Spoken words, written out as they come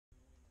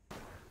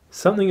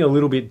Something a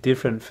little bit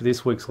different for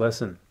this week's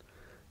lesson.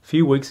 A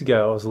few weeks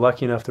ago I was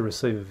lucky enough to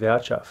receive a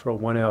voucher for a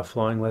 1-hour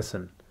flying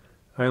lesson.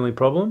 Only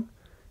problem?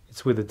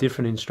 It's with a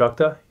different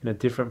instructor in a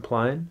different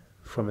plane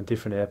from a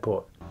different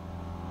airport.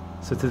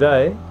 So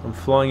today I'm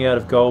flying out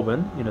of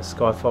Goulburn in a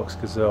Skyfox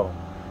Gazelle.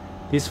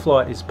 This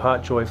flight is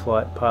part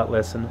Joyflight, part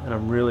lesson, and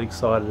I'm really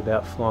excited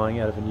about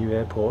flying out of a new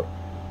airport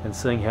and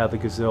seeing how the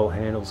Gazelle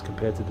handles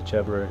compared to the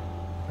Jabiru.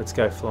 Let's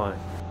go flying.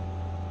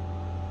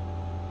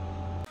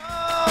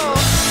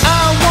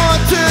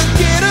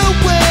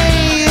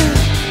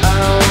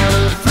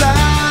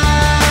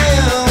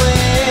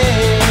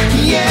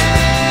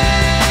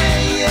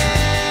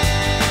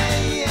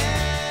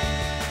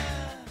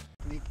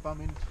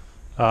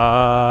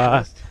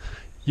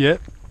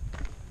 Yep.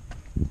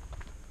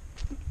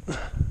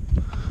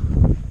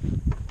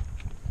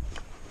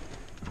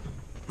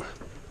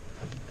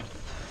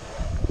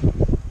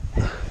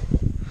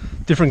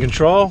 Different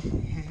control,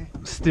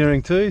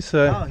 steering too,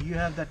 so... Oh, you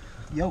have that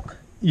yoke.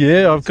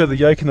 Yeah, I've got the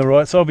yoke in the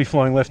right, so I'll be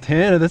flying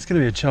left-handed. That's going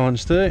to be a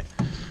challenge too.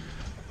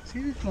 See,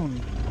 you're flying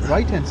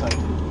right-hand side.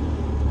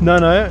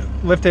 No,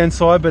 left-hand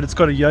side, but it's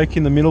got a yoke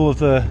in the middle of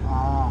the...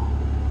 Ah.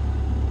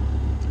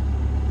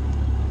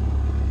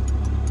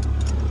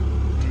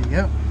 There you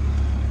go.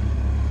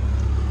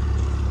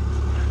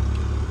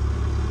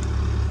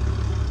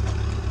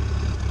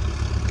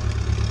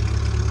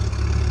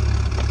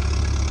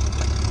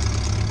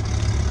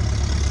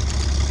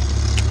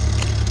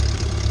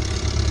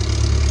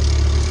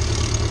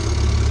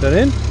 Is that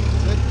in?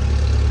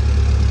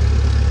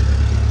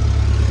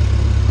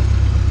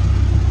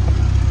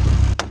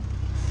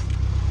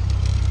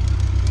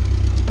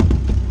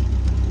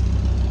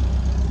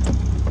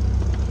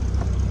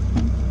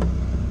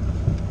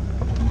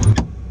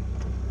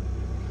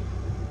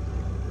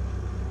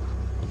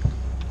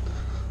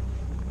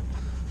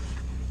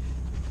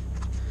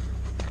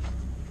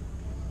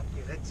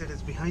 Your exit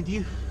is behind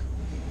you.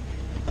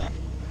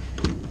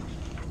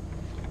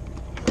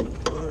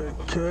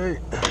 Okay.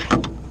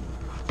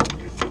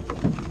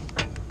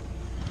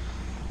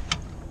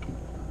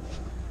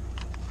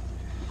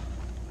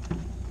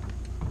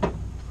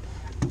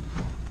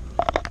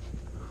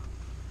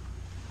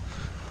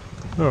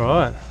 All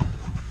right.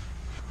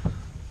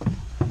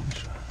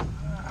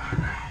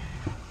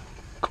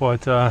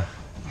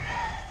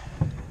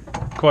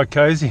 Quite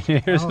cozy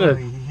in here, isn't it?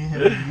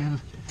 Yeah, you'll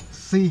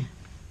see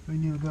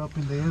when you go up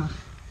in the air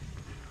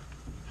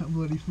how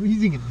bloody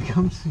freezing it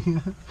becomes.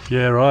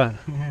 Yeah, right.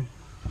 Yeah.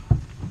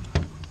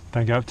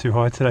 Don't go up too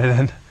high today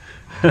then.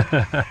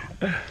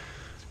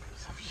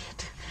 Some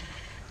shit.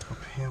 Up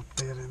here, up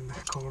there in the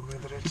cold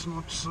weather, it's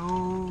not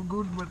so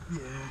good, but yeah,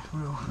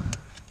 well.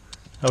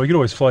 Oh, we could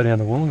always fly down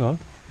the Wollongong.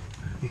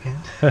 You can.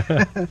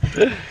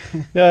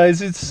 No, it's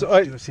Do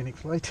a scenic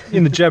flight.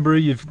 in the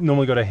Jabiru you've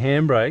normally got a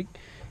handbrake.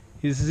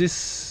 Is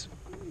this...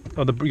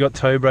 Oh, you got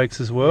toe brakes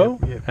as well?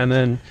 Yep. And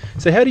then...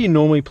 So how do you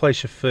normally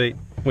place your feet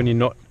when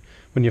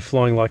you're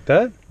flying like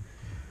that?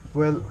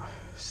 Well,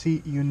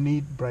 see, you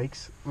need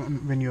brakes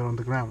when you're on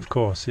the ground. Of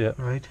course, yeah.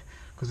 Right?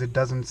 Because it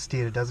doesn't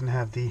steer, it doesn't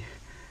have the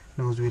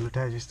nose wheel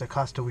attached, it's the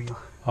caster wheel.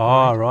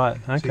 Ah, right.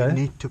 Okay. So you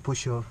need to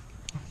push your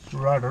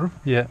rudder,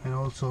 yeah, and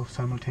also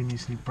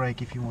simultaneously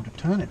brake if you want to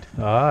turn it.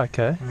 Ah,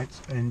 okay. Right?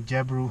 And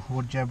Jabiru,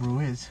 what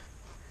Jabiru is,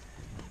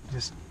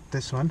 just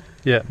this one.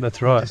 Yeah,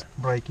 that's right. Just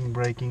braking,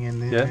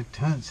 and then Yeah. it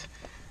turns.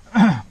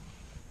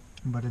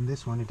 But in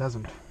this one, it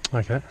doesn't.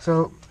 Okay.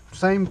 So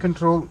same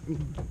control.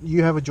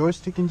 You have a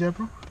joystick in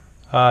Jabiru?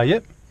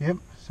 Yep. Yep.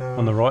 So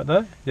On the right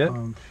though. Yep.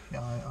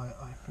 Yeah,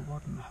 I've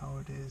forgotten how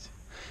it is.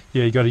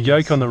 Yeah, you got a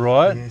yoke on the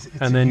right, Yes, it's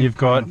and a then new you've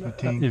got kind of a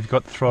thing.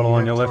 the throttle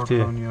on your left throttle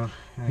here. on your,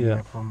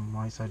 Yeah. From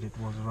my side it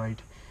was right,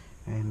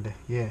 and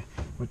yeah,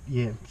 but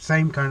yeah,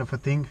 same kind of a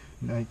thing.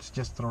 It's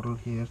just throttle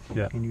here,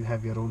 Yeah. and you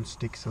have your own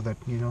stick so that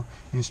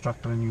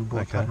instructor and you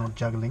both Okay. are not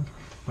juggling.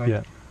 Right?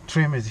 Yeah.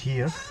 Trim is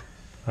here.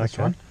 This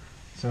Okay. one.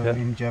 So Yeah.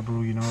 in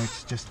Jabiru,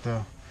 it's just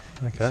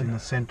it's Okay. in the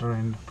center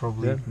and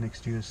probably Yeah.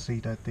 next to your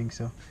seat, I think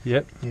so.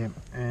 Yep. Yeah.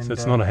 And So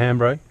it's not a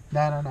handbrake.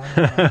 no,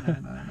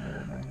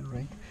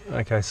 right.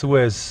 Okay.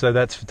 So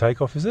that's for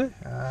takeoff, is it?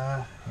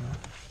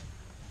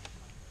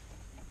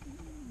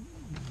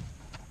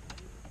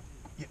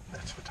 Yeah,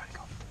 that's for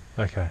takeoff.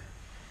 Okay.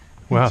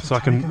 Wow. It's So a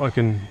I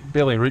can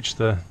barely reach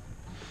the.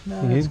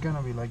 No, Mhm. it's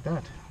gonna be like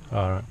that.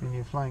 All right. When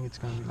you're flying, it's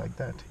gonna be like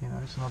that.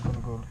 It's not gonna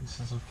go. It's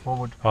just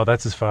forward. Oh,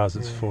 that's as far as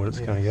it's Yeah, forward. It's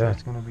yeah, going to so go.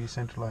 it's gonna be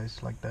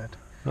centralized like that.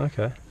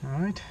 Okay. All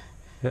right.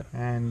 Yeah.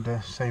 And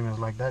same as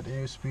like that,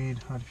 airspeed,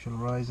 artificial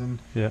horizon.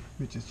 Yeah.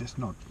 Which is just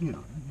not.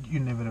 You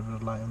never ever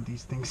rely on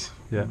these things.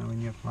 Yeah. When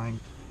you're flying.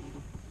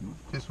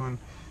 This one.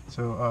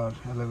 So our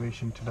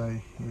elevation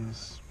today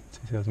is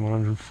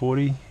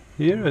 2,140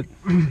 here at.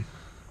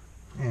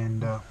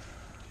 and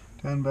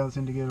turn bells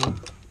indicator.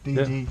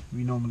 DG,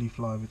 we normally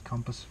fly with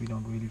compass, we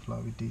don't really fly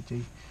with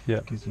DG. Yeah.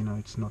 Because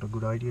it's not a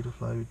good idea to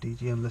fly with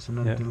DG unless and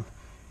until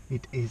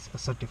it is a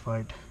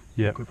certified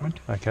equipment.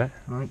 Okay.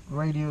 Right,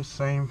 radio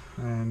same,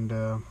 and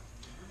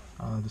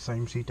the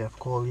same CTF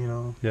call,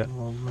 Yeah.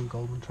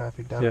 Goulburn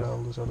traffic data, all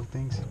those sort of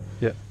things.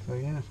 Yeah. So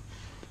yeah.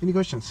 Any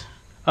questions?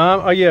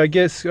 Oh yeah, I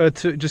guess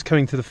just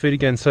coming to the feet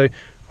again. So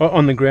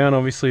on the ground,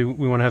 obviously,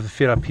 we want to have the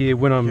feet up here.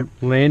 When I'm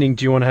landing,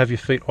 do you want to have your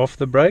feet off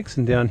the brakes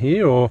and down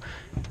here, or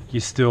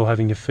you're still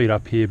having your feet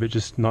up here, but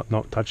just not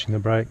touching the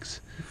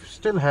brakes?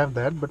 Still have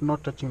that, but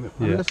not touching the.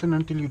 Unless and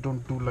until you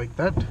don't do like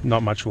that.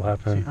 Not much will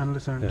happen. See,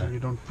 unless and until you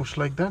don't push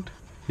like that.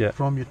 Yeah.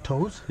 From your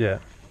toes. Yeah.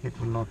 It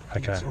will not.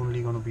 Okay. It's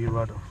only going to be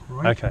rudder.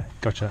 Right. Okay.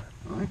 Gotcha.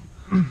 All right.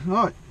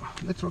 All right.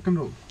 Let's rock and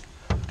roll.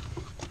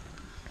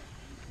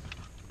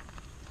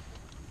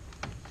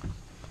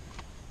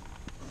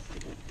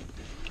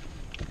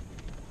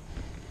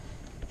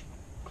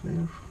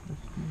 Clear.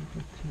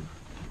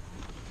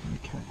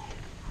 Okay.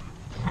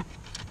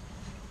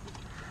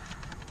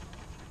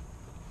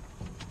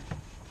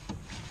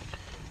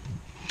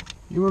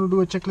 You want to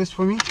do a checklist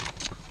for me?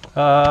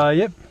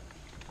 Yep.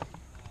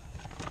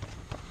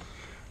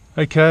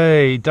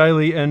 Okay,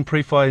 daily and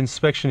pre-flight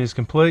inspection is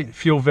complete.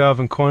 Fuel valve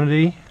and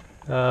quantity.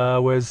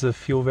 Where's the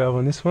fuel valve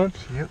on this one?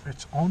 Yep,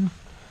 it's on.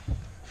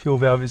 Fuel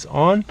valve is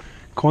on.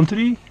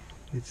 Quantity?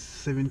 It's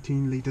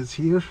 17 liters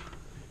here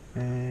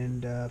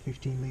and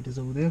 15 liters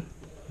over there.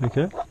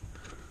 Okay. Can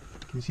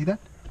you see that?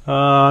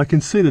 I can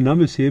see the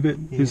numbers here, but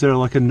is there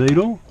like a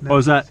needle? No, Or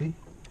is that? See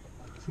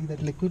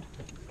that liquid?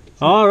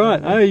 Oh,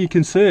 right. Oh, you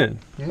can see it.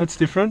 Yeah. That's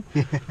different.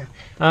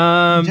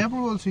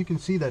 Jabiru also you can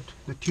see that,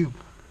 the tube.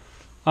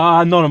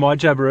 Not on my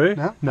Jabiru.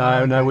 No?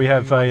 No, Okay, we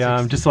have a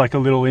 160. just like a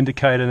little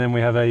indicator, and then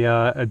we have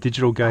a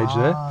digital gauge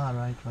there.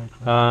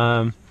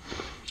 Right.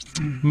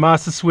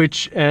 Master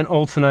switch and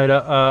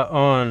alternator are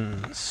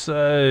on.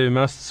 So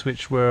master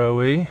switch, where are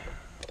we?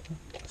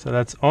 So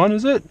that's on,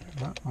 is it?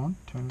 Yeah, on.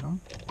 Turn it on.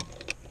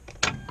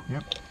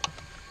 Yep.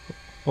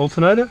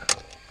 Alternator.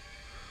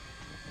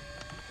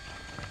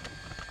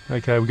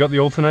 Okay, we got the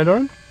alternator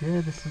on.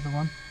 Yeah, this is the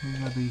one.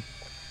 These are the.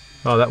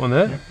 Oh, that one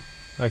there. Yep.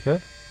 Okay.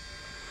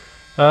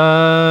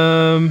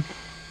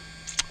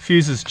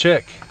 Fuses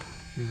check.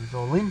 Fuses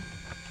all in.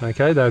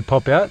 Okay, they would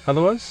pop out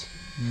otherwise.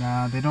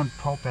 No, they don't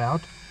pop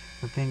out.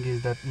 The thing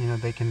is that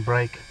they can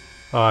break.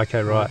 Oh,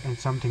 okay, right. And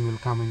something will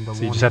come in the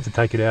So you just have to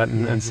take it out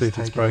and see if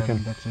it's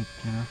broken. That's it.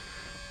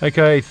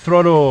 Okay,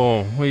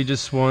 throttle. We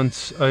just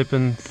want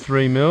open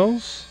 3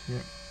 mils.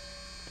 Yep.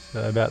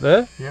 So about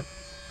there. Yep.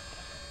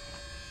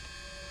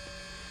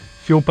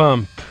 Fuel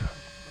pump.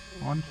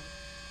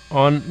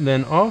 On,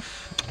 then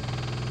off.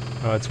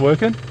 Oh, it's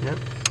working. Yep.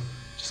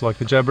 Just like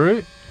the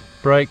Jabiru.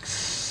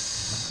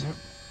 Brakes. Yep.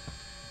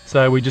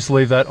 So we just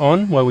leave that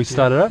on while we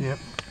start it up. Yep.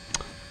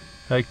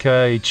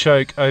 Okay,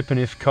 choke open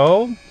if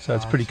cold. So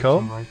it's pretty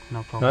cold. Right. No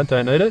No, problem.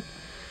 don't need it.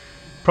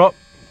 Prop.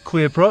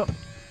 Clear prop.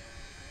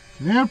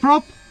 Clear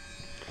prop.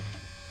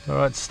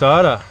 Alright,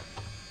 starter.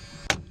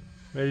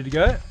 Ready to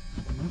go?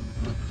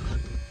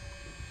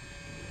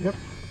 Yep.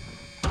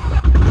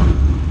 Alright.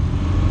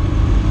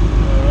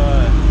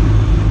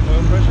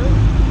 Oil pressure?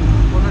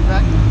 Pull it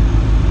back.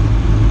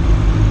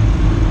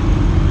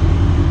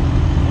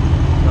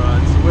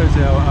 Alright, so where's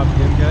our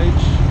RPM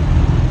gauge?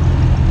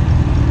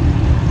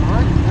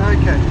 Alright,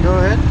 okay, go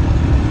ahead.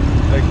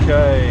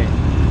 Okay.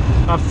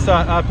 After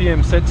start,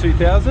 RPM set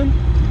 2000.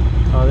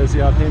 Oh, there's the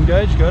RPM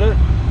gauge, got it.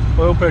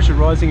 Oil pressure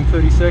rising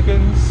 30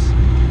 seconds.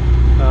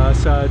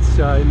 So it's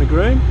in the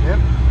green. Yep.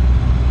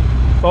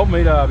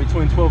 Voltmeter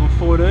between 12 and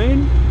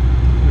 14,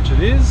 which it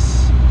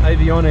is.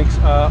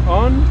 Avionics are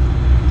on.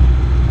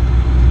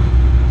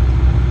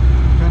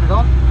 Turn it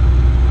on.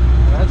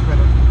 That's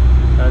better.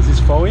 Is this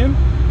volume?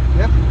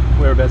 Yep.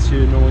 Whereabouts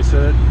you normally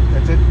set it?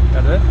 That's it.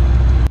 Out there?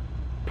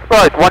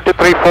 Right, 1, 2,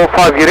 3, 4,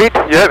 5, you read?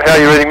 Yep, how are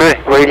you reading me?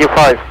 Reading you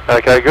 5.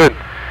 Okay, good.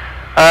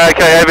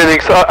 Okay,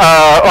 everything's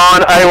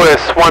on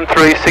AWS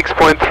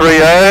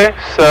 136.30,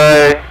 so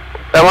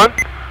that one.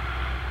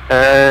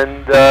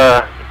 And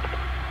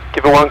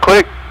give it one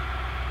click.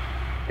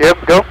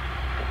 Yep, go.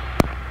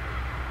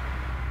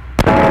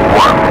 1%.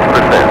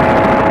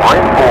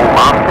 Rainfall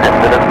last 10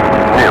 minutes,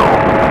 nil.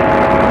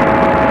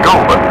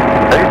 Goulburn,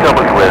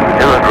 AWS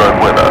aerodrome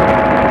weather.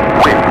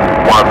 Wind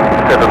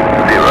 170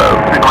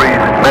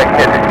 degrees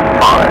magnetic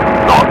 5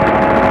 knots.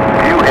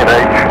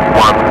 QNH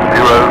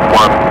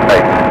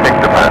 1018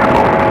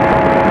 hectopascal.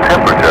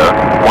 Temperature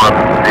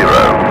 10.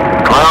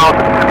 Cloud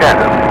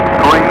scattered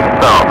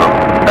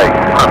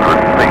 3,800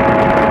 feet.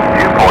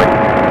 Viewpoint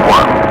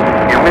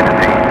 1.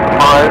 Humidity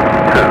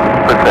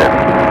 52%.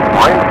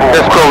 Rainfall.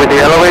 Let's go with the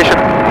elevation.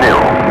 Nil.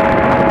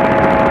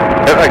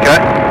 Okay.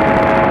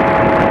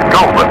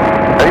 Goulburn,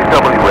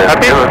 AWS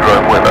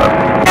aerodrome weather.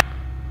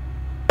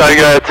 So you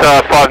go at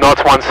 5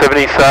 knots,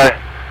 170, so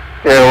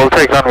yeah, we'll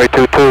take runway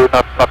 22,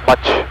 not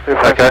much.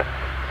 Okay.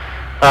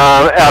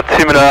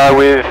 Altimeter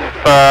we've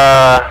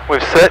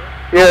set.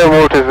 Yeah,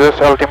 what is this?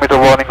 Altimeter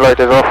warning light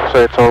is off,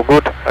 so it's all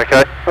good.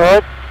 Okay.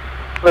 Alright,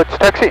 let's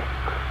taxi.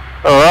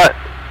 Alright.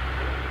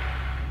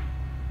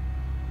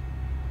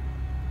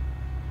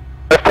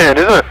 Left hand,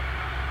 isn't it?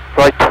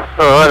 Right.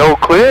 Alright, all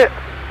clear.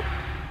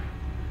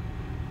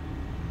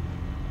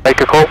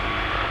 Make a call.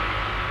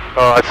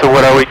 Alright, so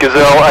what are we?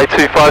 Gazelle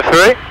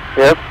 8253?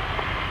 Yep.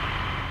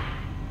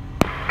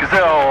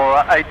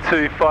 Gazelle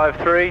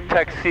 8253,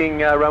 taxiing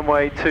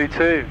runway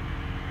 22,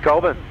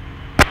 Goulburn.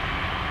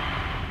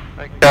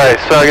 Okay,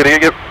 so I'm going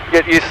to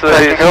get used to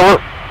these.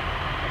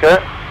 Okay.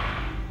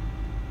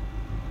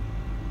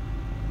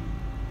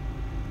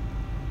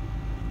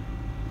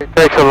 It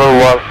takes a little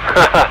while.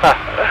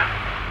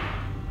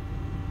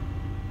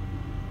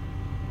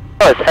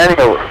 Oh, it's handing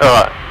over.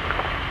 Alright.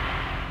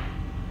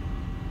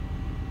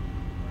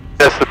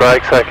 Test the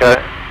brakes,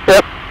 okay.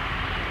 Yep.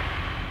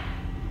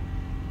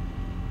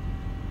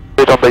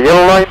 Bit on the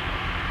yellow line.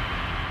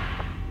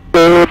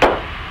 Good.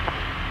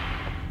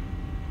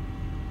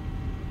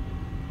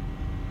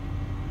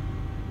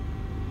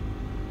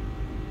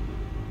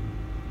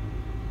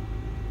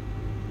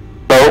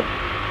 Low.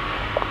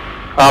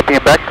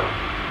 RPM back.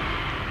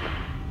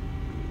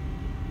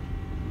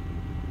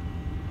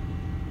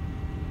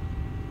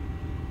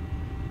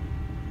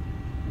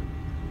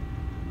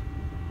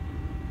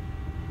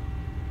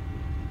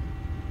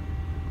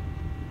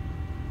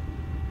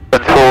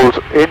 And falls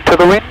into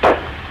the wind.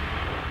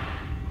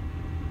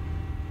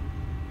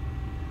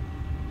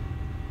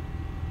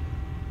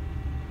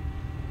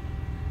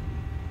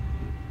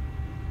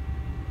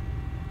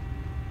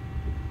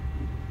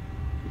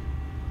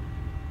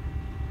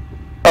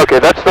 Okay,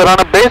 that's the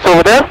runner base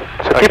over there.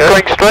 So keep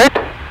going straight.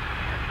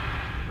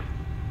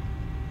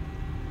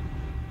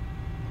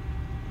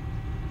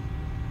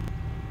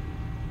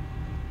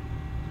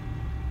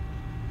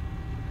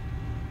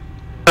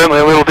 Certainly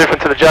a little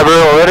different to the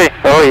Jabiru already.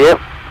 Oh yeah.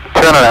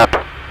 Turn it up.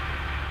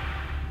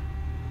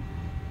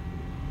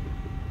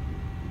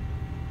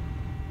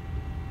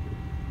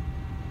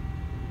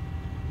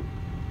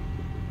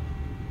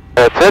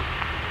 That's it.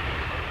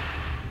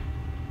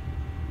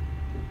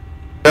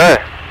 Okay.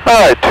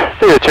 Alright,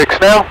 do your checks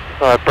now.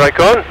 Alright, brake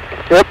on.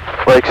 Yep,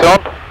 brakes on.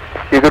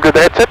 You good with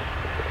the headset?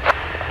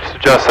 Just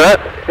adjust that.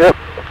 Yep.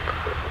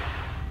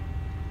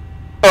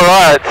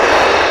 Alright,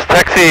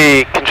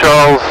 taxi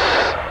controls.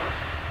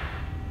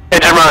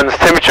 Engine runs,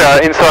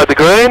 temperature inside the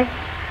green.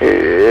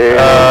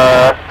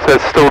 Yeah. So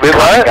it's still a bit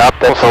low. Up,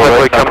 that's all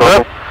right, no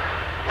problem.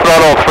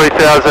 Throttle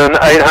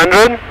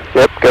 3,800.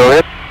 Yep, go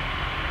ahead.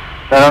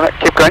 No,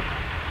 keep going.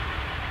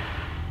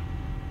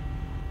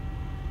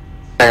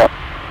 Hang on,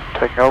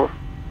 taking over.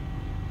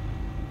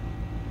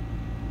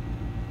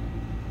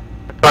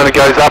 Kind of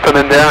goes up and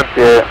then down.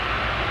 Yeah.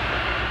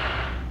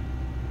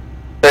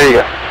 There you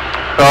go.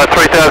 Alright,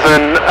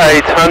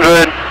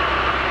 3,800.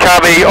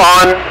 Carby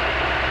on.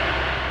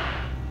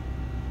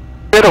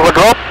 Bit of a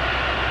drop.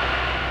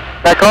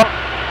 Back on.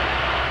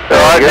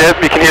 Alright,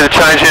 yep, you can hear the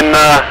change in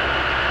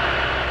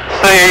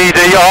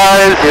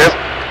CEDIs. Yep.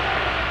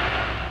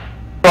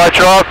 Right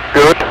drop,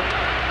 good.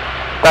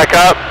 Back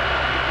up.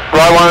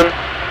 Right one.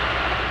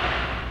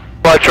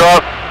 Right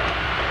drop.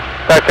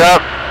 Back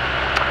up.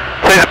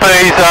 T's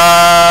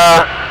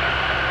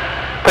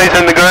P's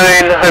in the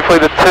green. Hopefully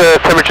the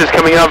temperature's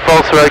coming up.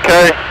 Volts are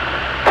okay.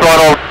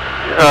 Throttle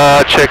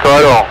check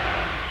idle.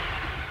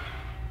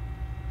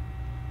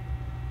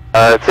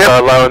 It's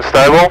low and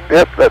stable.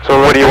 Yep, that's all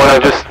right. What do you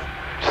want to just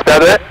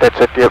stab it? That's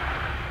it, yep.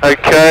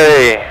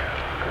 Okay.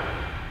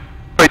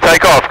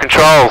 Pre-takeoff,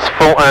 controls,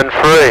 full and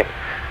free.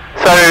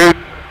 So,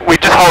 we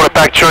just hold it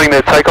back during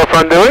the takeoff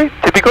run, do we,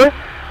 typically?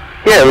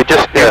 Yeah, we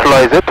just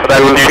neutralize it.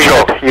 That's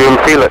neutral. You'll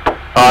feel it.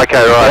 Oh,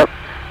 okay, right. Yep.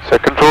 So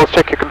controls,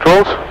 check your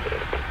controls.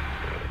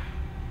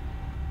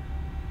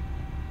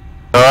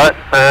 Alright,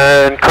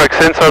 and correct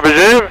sense, I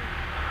presume?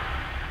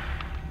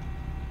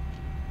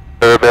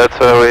 Thereabouts,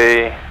 so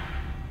we...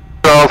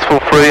 Controls full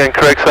free and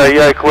correct, so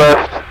yoke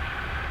left.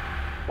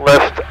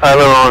 Left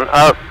aileron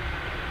up.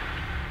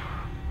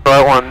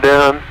 Right one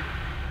down.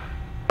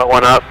 Right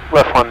one up,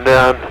 left one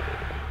down.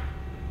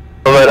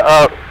 Elevator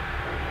up.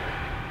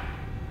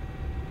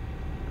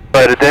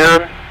 Elevator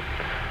down.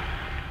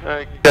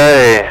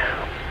 Okay.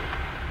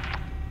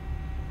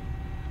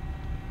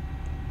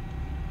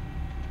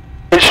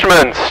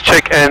 Instruments,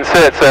 check and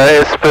set, so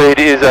airspeed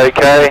is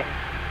okay.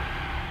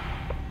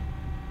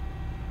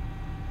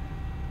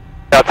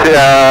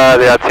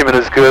 The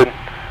altimeter's good.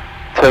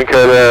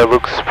 Turncoder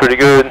looks pretty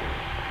good.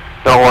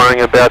 Not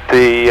worrying about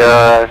the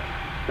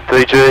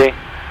DG.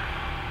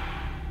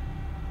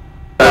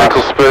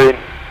 Vertical speed.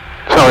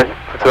 Sorry,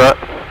 that's alright.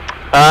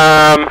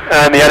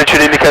 And the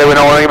attitude indicator we're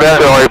not worrying about.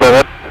 Don't worry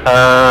about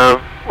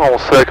that. All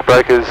circuit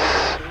breakers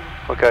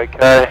look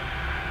okay.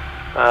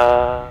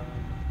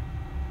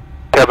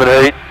 Cabin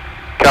heat,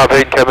 carb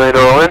heat and cabin heat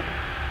are all in.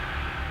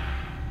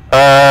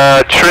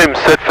 Trim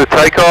set for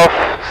takeoff,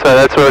 so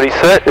that's already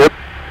set. Yep.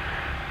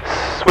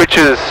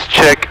 Switches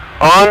check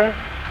on.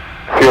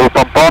 Fuel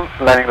pump on,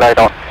 landing light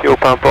on. Fuel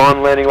pump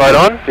on, landing light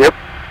on. Yep.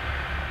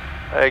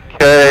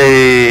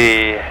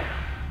 Okay.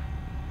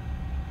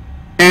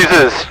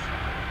 Fuses.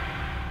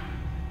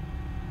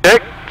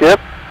 Check. Yep.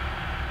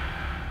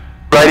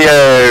 Radio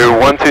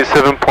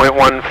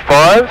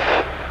 127.15.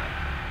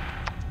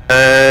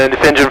 And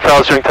if engine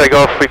fails during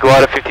takeoff, we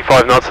glide at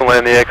 55 knots and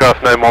land the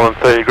aircraft no more than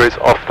 30 degrees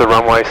off the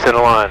runway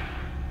centre line.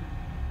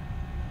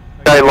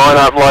 Okay, line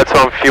up, lights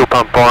on, fuel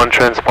pump on,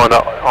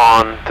 transponder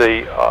on,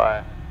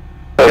 DI.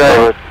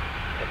 Okay.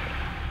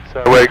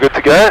 So we're good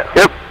to go?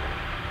 Yep.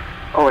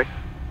 Oh wait.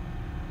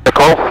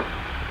 Nicole?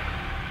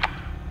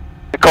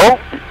 Nicole?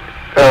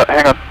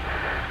 Hang on.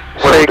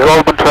 Say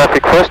Goulburn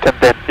traffic first and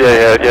then...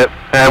 Yeah.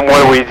 And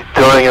what are we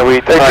doing? Are we...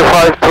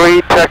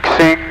 8253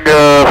 taxiing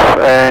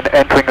and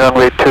entering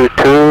runway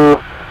 22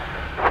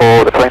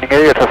 for the training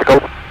area, traffic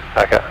Goulburn.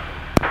 Okay.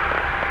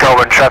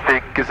 Goulburn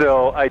traffic.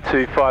 Gazelle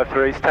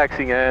 8253 is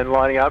taxiing and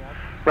lining up.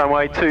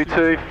 Runway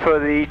 22 for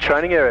the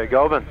training area,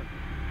 Goulburn.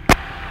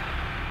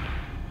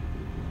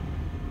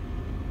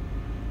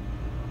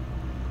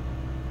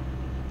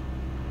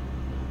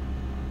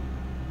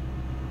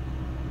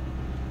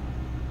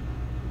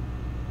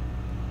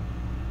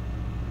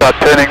 Start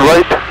turning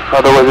right,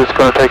 otherwise it's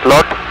going to take a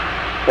lot.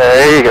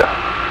 There you go.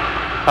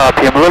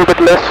 RPM a little bit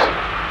less.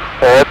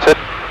 That's it.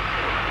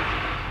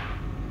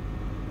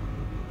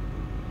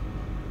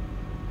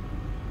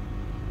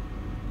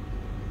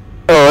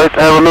 Alright,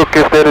 have a look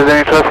if there is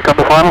any traffic on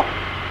the final.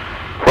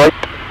 Right,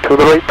 to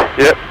the right.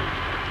 Yep.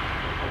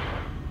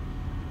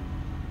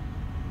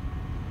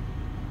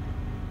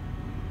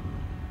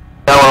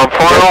 Now on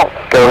final,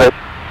 go ahead.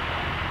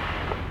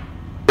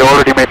 You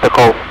already made the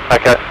call.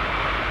 Okay.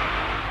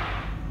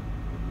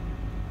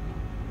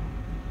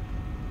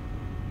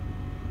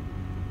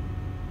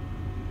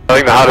 I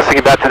think the hardest thing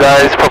about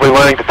today is probably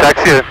learning to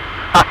taxi it.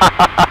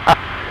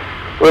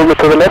 A little bit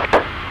to the left.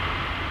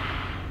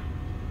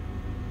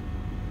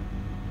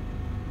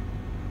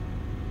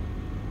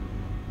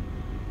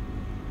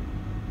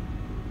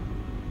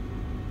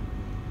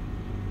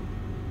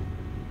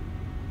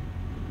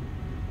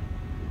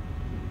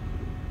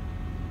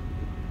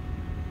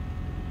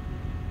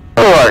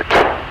 Alright.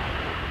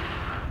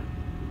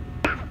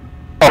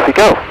 Off you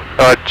go.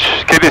 Alright,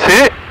 keep this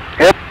here.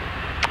 Yep.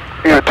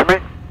 Give it to me.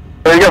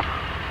 There you go.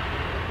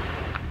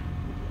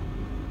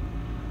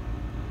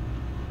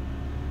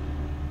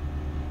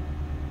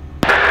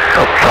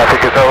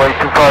 Traffic is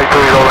 0825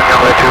 rolling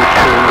runway 22.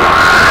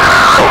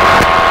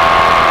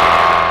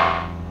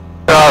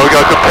 We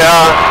got good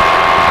power.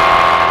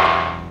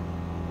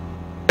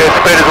 Yeah,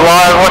 speed is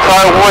alive. What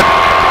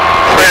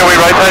speed are we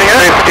rotating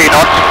at? 50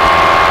 knots.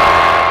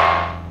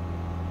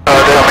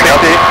 There's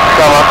 50.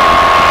 Come on.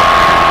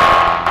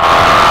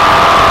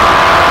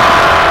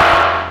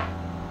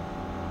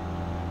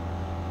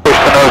 Push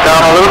the nose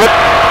down a little bit.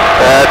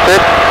 That's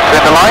it.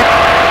 Send the line.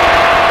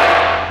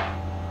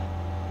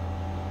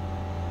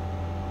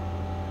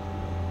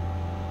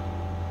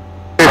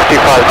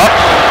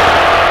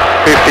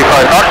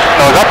 55 knots,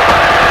 nose up,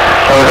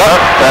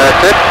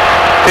 that's it.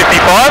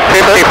 55?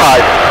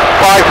 55.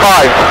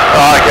 55.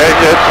 Oh, okay,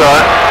 yeah,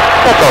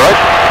 that's alright.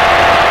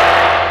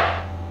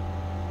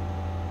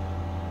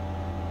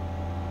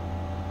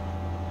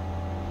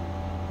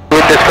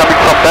 Wind is coming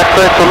from that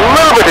side, so a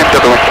little bit into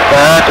the wind.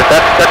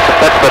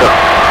 That's better.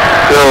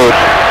 Good.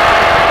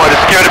 Oh,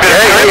 just give it a bit of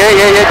steering?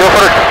 Yeah, go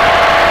for it.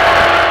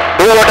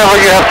 Do whatever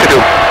you have to do.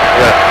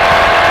 Yeah.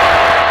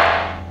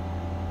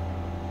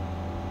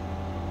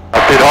 A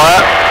bit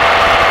higher.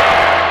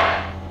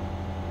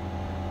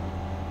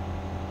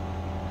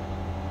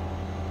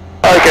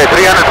 Okay,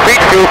 300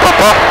 feet, fuel pump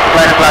off,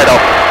 landing light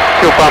off.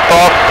 Fuel pump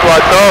off,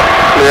 lights off,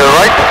 clear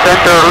right,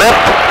 center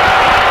left,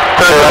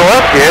 turn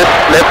left, yes,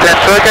 left hand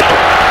circuit,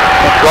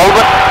 and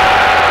Goulburn.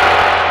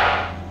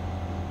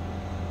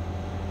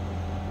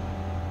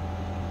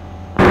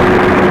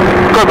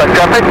 Goulburn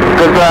traffic,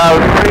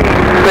 Gazelle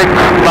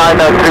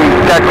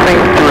 3693, taxiing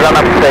to run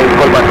up the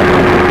Goulburn.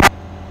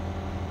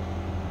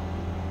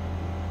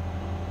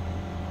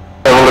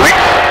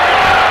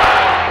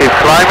 Keep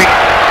climbing.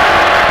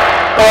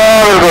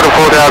 Oh, we'll go to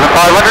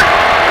 4,500.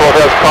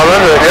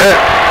 4,500, yeah.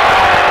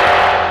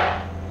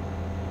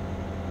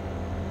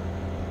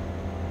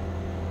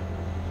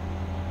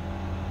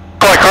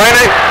 Quite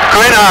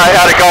green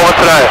out of Goulburn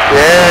today.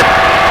 Yeah.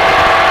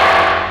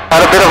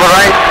 Had a bit of a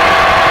rain.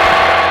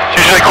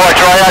 It's usually quite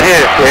dry out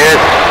here. Yes.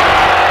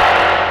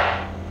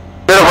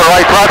 Bit of a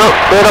right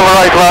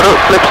rudder,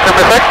 slipstream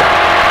effect.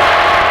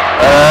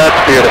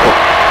 That's beautiful.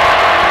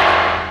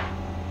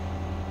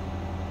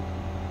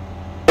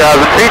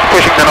 1,000 feet,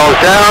 pushing the nose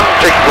down,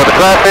 checking for the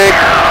traffic.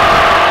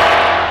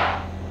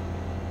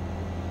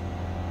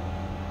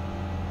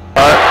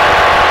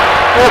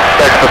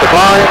 Back for the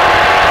climb.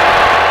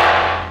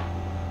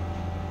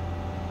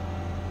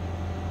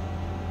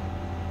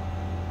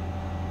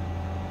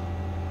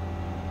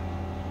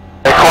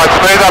 They're quite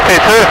smooth up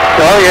here too.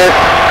 Oh yes.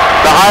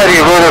 The higher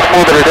you go, the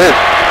smoother it is.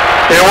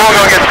 Yeah,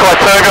 Romeo gets quite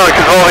turbulent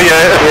because all the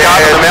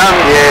escarpment of the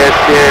mountain.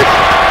 Yes.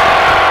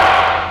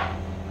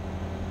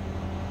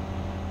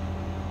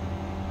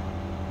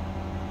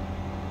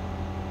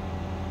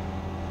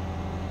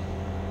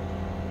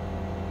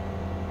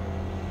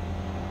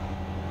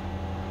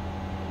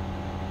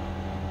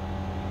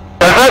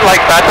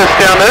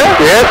 Down there?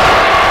 Yes.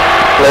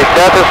 Lake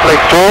Bathurst, Lake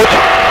George.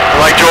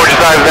 Lake George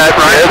is over that,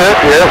 right?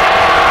 Yes.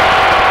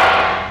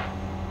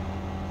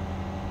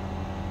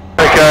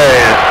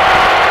 Okay.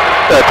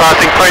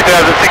 Passing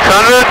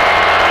 3,600.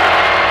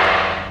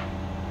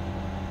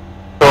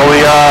 All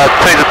the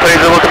T's and P's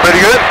are looking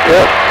pretty good.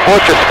 Yep.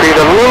 Watch your speed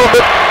a little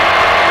bit.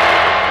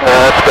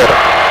 That's better.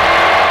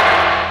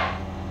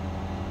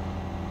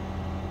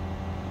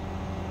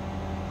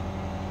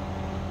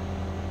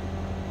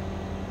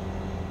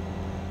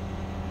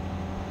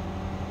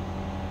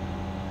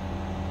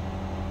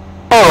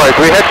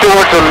 Alright, we head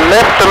towards the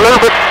left a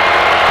little bit.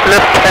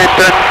 Left hand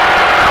turn.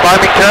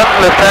 Climbing turn,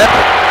 left hand.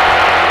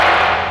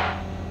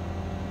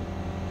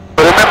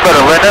 Remember,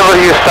 whenever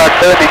you start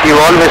turning, you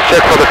always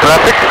check for the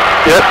traffic.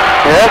 Yes.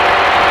 Yeah.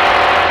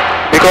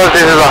 Because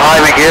this is a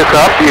high-wing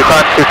aircraft, you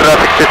can't see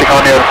traffic sitting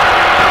on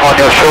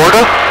your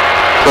shoulder.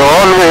 So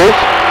always,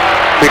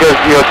 because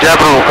your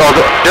Jabiru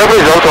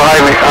is also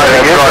high-wing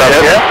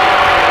aircraft. Yeah.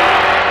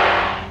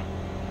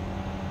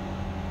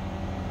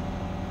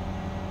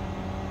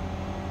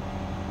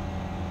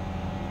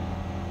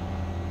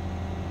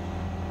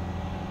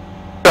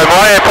 So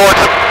my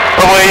airport's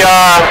probably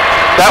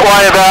that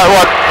way about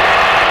what?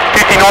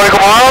 50 nautical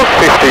miles?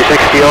 50,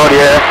 60 odd,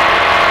 yeah.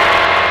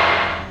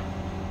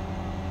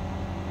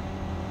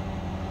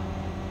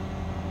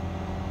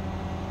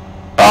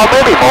 Oh,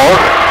 maybe more.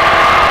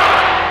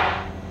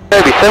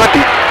 Maybe 70.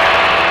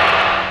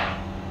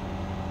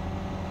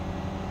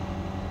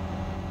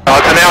 Oh,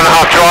 it's an hour and a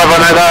half drive, I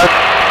know that.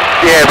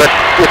 Yeah, but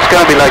it's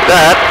going to be like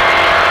that.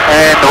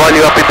 And while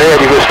you're up in the air,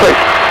 you go straight.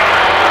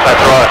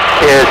 That's right.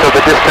 Yeah, so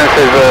the distance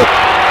is a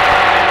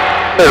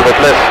little bit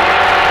less.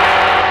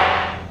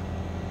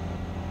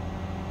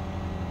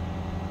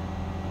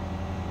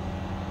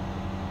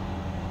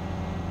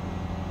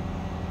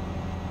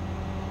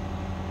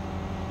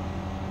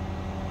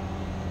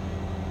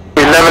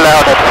 Level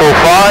out at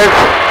 4.5.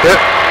 Yep.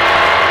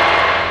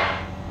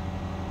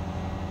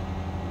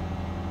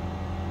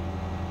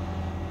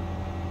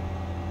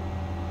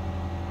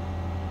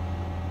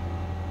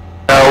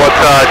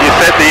 You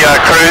set the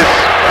cruise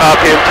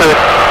RPM to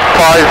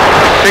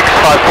 5.6,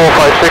 5.4,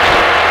 5.6.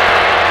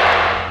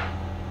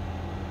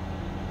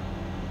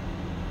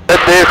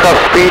 Set the aircraft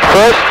speed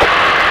first.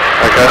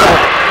 Okay.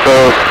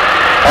 So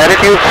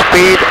attitude,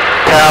 speed,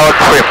 tower,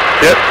 trim.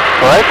 Yep.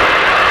 Right.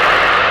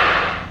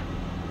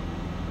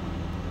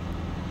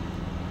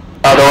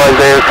 Otherwise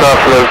the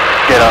aircraft will,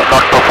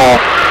 not perform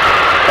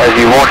as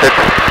you want it.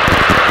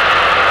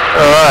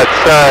 Alright,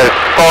 so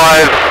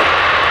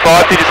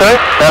 5 did you say?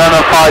 No,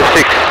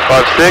 5.6.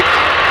 5.6.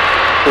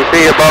 You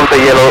see above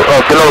the yellow,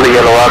 below the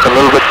yellow arc a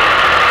little bit.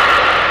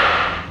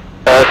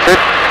 That's it.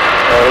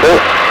 That'll do.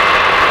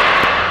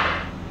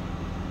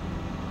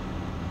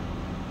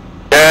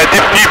 Yeah,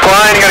 new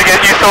plane, you gotta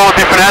get used to all the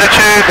different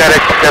attitudes.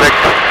 Correct.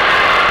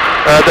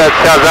 That's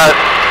how's that?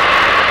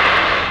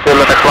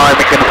 Still in the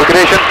climbing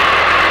configuration.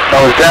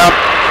 Nose down.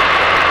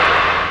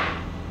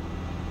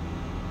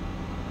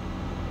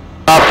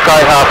 Half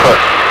sky, half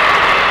earth.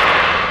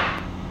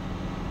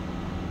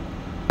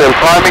 Still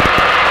climbing.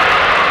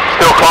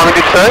 Still climbing,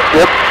 did you say?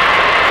 Yep.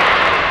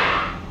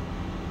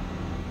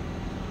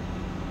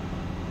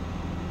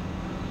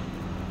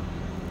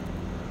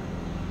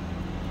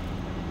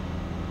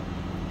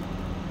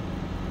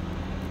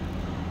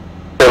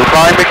 Still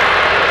climbing.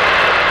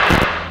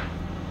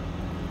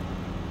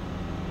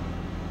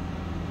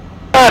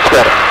 That's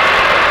better.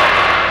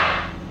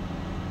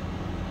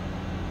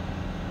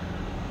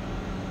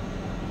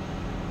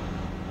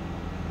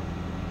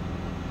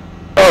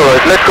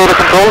 Alright, let's go to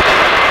controls.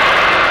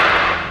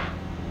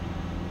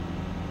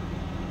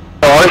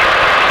 Alright,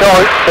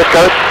 let's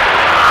go.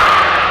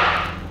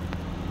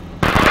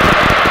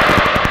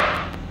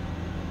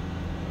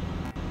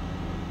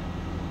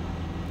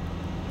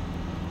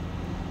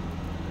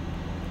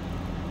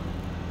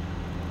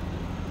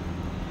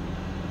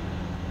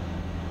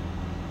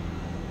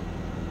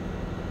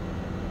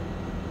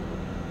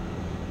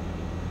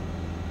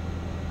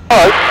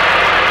 Alright,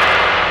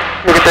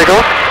 you can take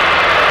off.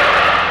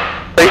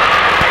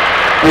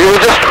 You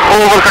were just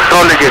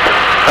over-controlling it,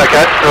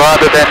 okay,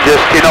 rather than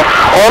just,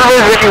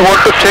 always when you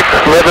want to check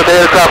whether the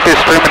aircraft is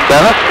trim and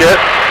balanced,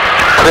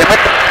 trim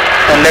it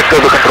and let go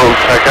of the controls,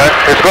 okay.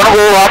 It's going to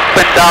go up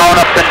and down,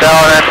 and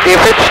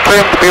if it's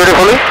trimmed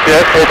beautifully,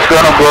 it's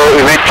going to go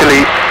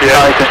eventually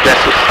nice and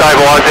just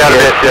stabilize out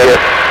a bit,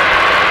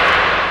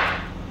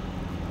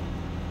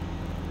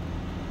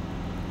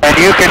 And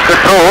you can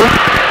control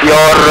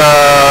your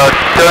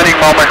turning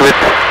moment with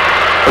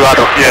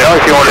rudder,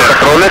 if you want to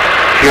control it.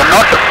 You're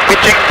not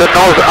pitching the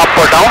nose up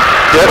or down,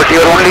 but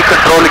you're only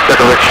controlling the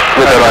direction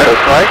with the rudder,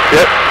 right?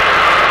 Yep.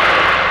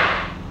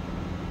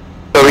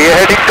 So we are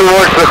heading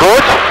towards the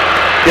gorge,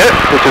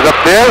 which is up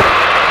there.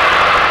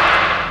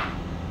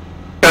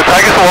 It'll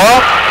take us a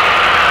while.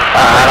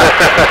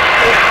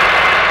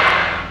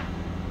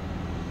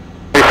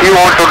 If you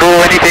want to do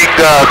anything,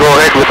 go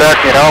ahead with that,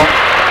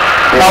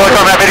 I was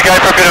happy to go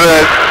for a bit of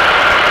a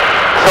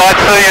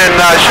sightsee and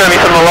show me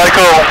some of the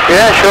local.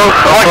 Yeah, sure.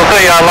 I like to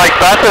see Lake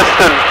Bathurst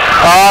and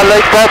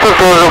Lake Bathurst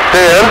goes up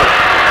there,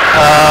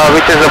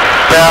 which is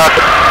about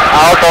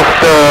out of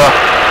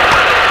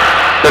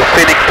the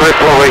scenic trip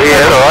over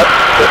here.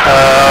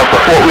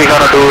 But what we're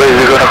gonna do is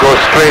we're gonna go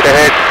straight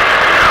ahead,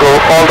 go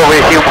all the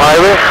way Hume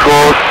Highway,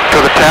 go to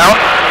the town,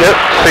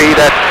 see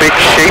that big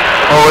sheep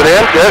over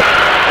there,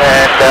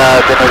 and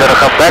then we're gonna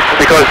come back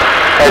because,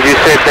 as you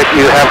said, that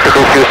you have to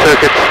do a few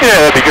circuits.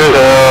 Yeah, because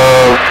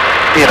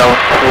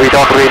we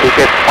don't really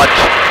get much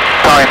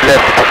time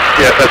left.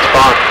 Yeah, that's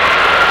fine.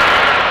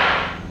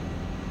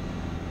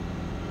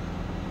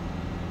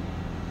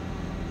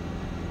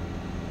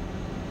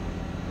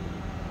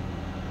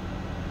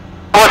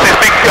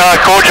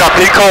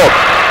 he called?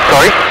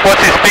 Sorry?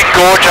 What's this big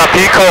gorge up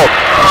here called?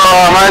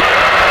 Oh, mate,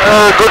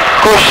 good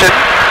question.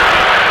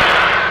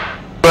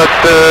 But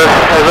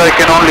as I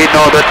can only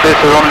know that this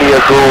is only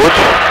a gorge,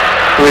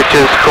 which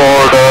is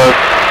called,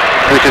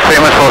 which is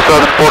famous for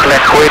Southern Portland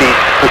Query,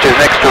 which is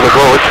next to the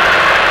gorge.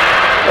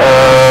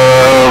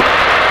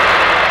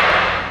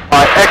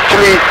 I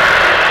actually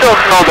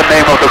don't know the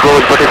name of the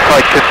gorge, but if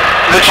I could...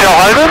 Is it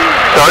Shellhaven?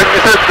 Sorry,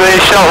 is it the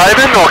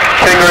Shellhaven or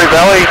Kangaroo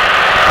Valley?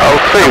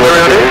 I'll see what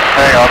it is.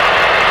 Hang on.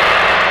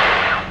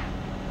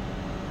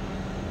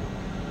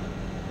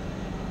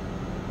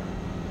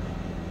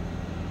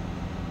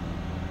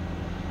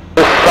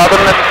 The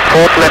Southern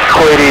Portland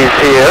Query is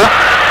here,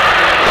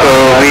 so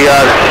we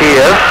are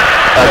here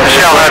at the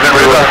Shellhaven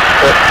River.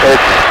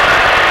 It's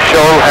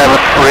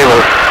Shellhaven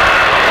River,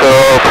 so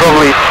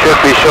probably it should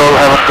be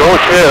Shellhaven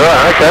Gorge. Yeah,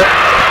 right, okay.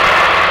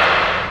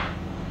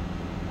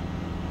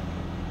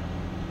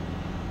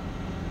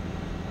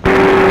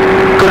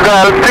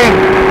 Gazelle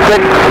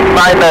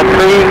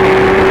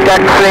 3693,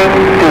 taxiing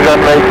to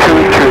runway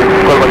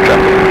 22, Goulburn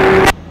traffic.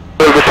 A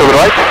little bit to the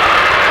right.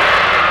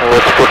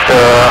 Let's put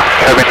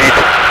cabin heat.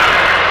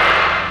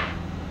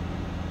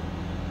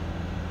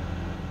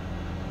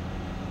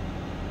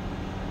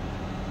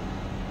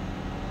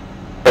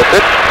 That's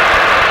it.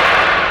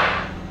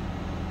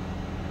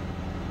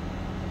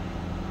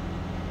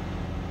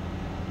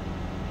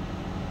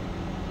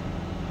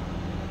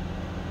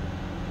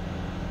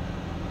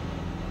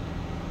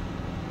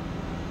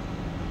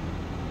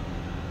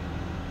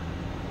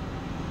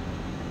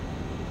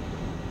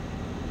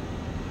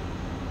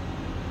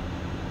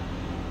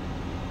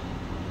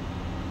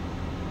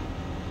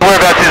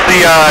 Whereabouts is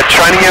the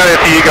training area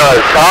for you guys?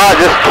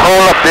 Just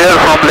hold up there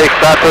from Lake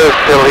Bathurst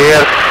till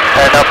here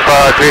and up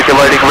Great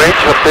Dividing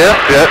Range up there,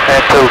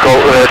 and till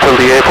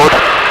the airport.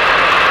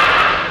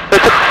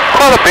 It's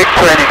quite a big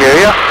training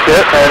area,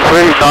 and it's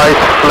really nice,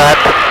 flat,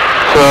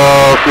 so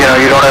you know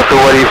you don't have to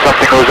worry if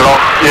something goes wrong.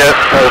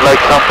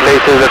 Like some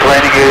places the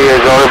training area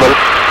is horrible.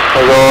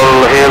 There's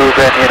all hills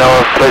and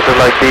places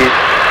like these.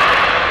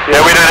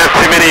 Yeah, we don't have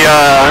too many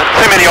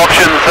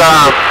options.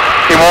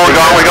 In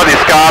Wollongong we got the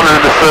escarpment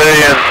and the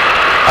sea, and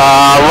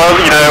well,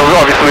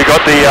 obviously we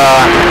got the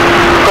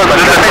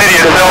city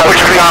itself, which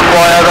we can't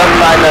fly over.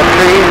 Liner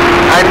 3,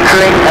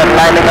 anchoring and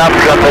lining up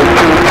runway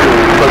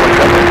 22, Goulburn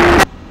traffic.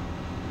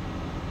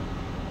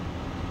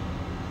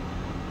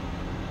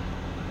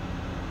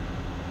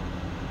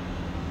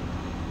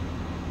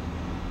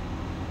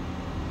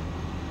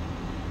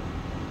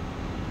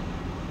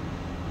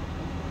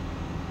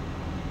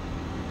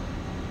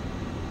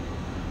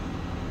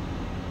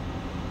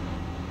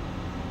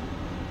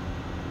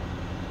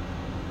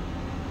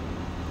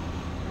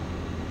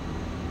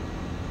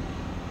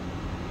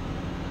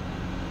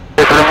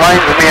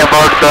 Reminds me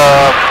about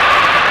the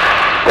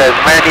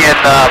Tasmanian,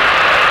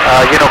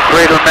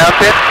 Cradle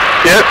Mountain.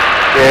 Yeah,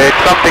 it's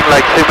something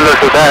like similar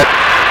to that.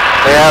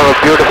 They have a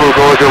beautiful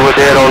gorge over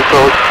there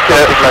also,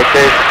 something like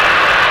this.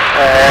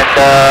 And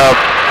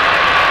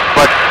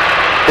but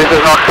this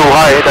is not too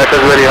high. That is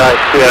very high.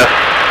 Yeah,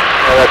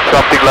 that's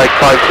something like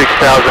 5,000 to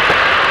 6,000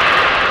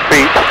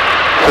 feet.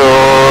 So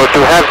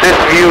to have this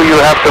view, you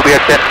have to be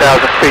at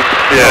 10,000 feet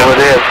over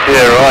there.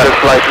 Yeah, right.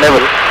 Just like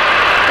level.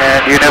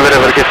 And you never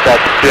ever get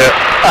that. Yeah,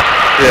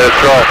 yeah,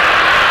 that's right.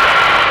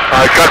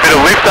 Got a bit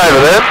of lift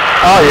over there.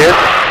 Oh yes.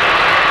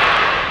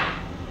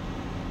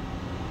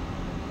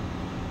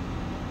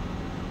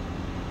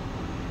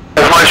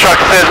 As my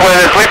instructor says, where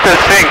there's lift there's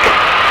sink.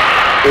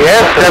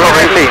 Yes,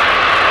 definitely.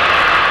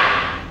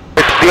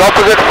 It's the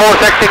opposite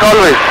force acting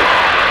always.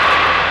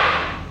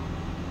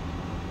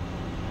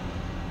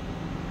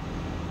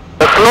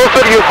 The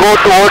closer you go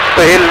towards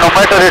the hill, no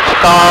matter it's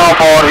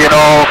calm or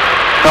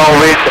no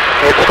wind,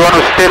 it's going to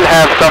still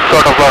have some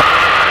sort of a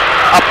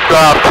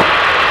updraft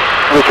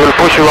which will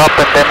push you up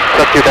and then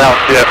suck you down.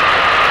 Yeah.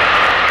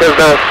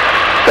 Because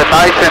the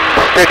nice and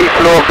steady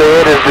flow of the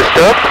air is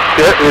disturbed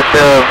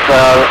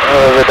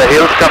with the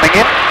hills coming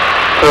in,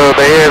 so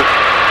the air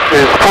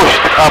is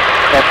pushed up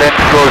and then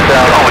goes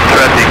down. Common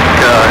traffic,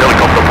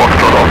 helicopter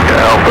Foxtrot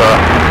Oscar Alpha,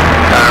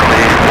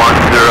 currently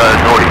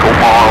 10 nautical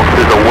miles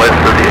to the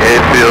west of the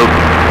airfield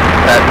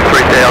at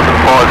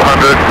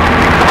 3,500.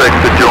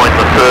 Expect to join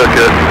the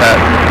circuit at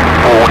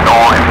 49.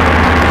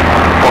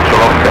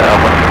 Foxtrot Oscar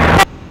Alpha.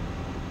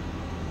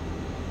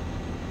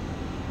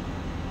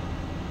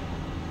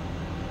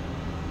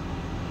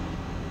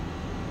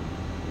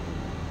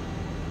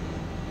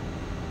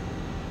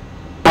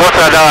 What's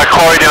that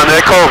quarry down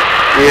there called?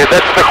 Yeah,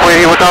 that's the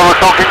query what I was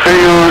talking to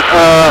you.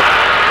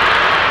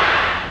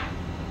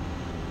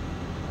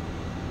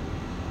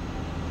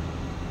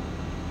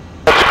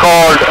 It's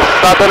called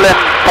Southern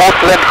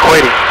Portland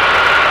Query.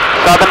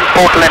 Southern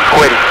Portland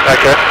Query.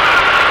 Okay.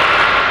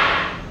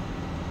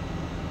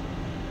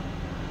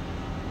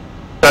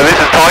 So this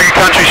is tiger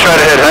country straight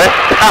ahead, hey?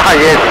 Ah,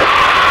 yes.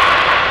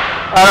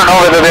 I don't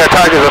know whether they are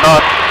tigers or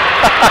not.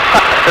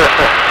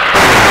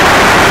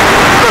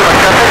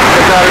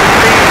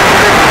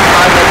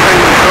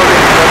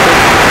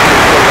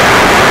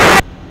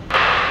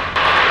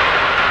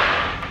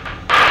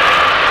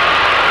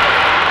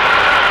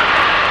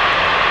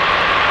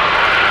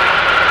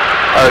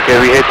 Okay,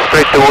 we head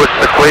straight towards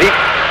the query.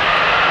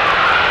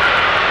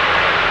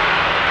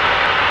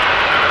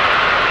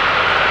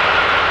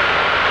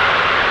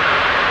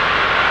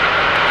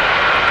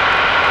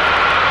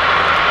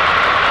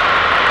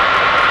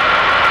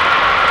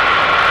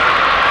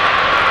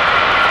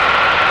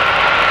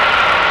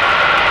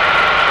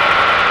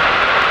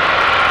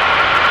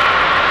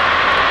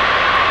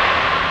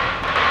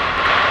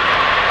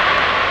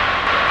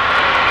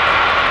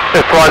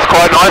 It flies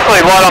quite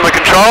nicely, right on the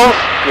controls.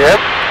 Yep.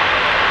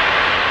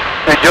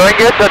 Enjoying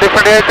it, the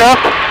different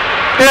aircraft?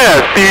 Yeah,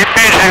 it'd be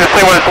interesting to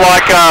see what it's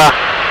like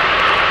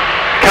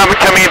coming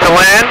into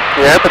land.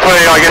 Yep. That's where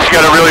I guess you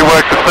got to really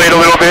work the feet a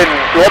little bit.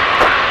 Yep.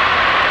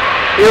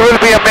 You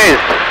will be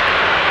amazed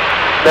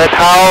at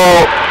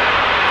how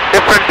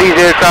different these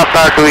aircraft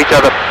are to each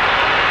other.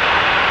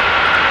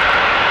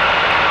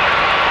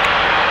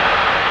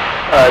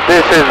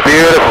 This is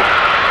beautiful.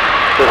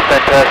 This is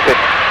fantastic.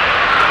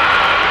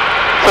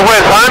 So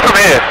where's home from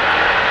here?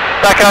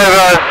 Back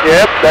over,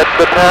 yep, that's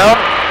the town.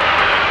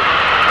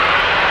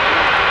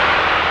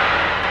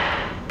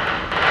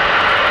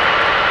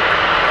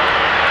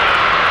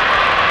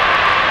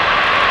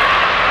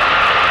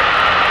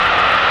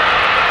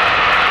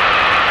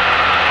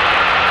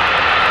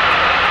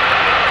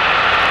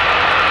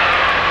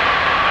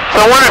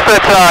 So I wonder if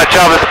that's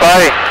Jarvis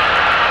Bay,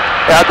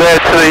 out there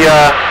to the,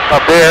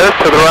 up there,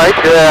 to the right,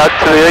 yeah, out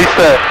to the east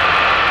there.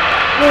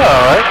 Yeah,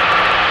 alright.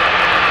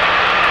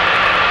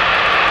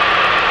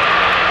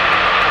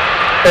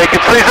 You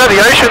can see, is that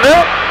the ocean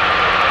there?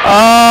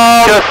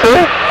 Just see?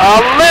 A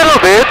little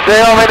bit.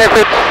 I mean, if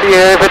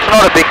it's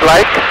not a big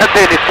lake,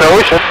 then it's the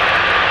ocean.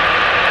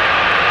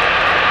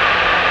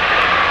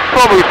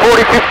 Probably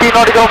 40-50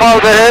 nautical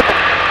miles ahead,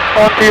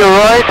 onto your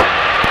right.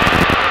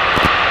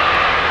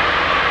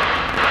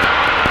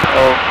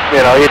 Oh,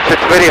 you know,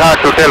 it's very hard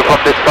to tell from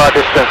this far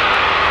distance.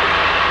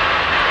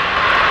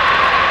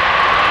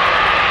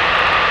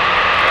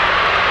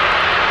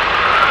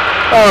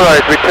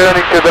 Alright,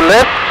 returning to the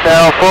left,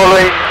 now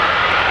following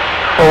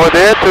over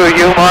there to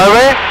Hume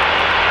Highway.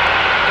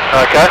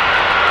 Okay.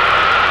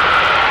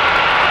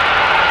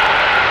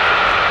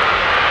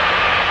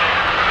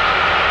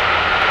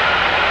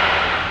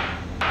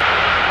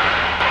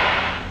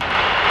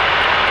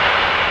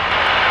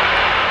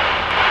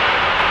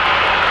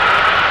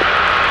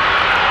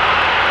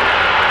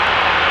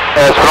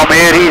 As from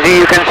here easy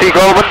you can see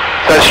Goulburn.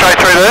 So straight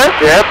through there?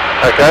 Yep.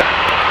 Okay.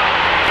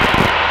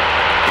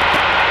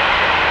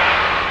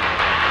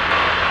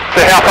 So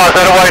how far is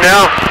that away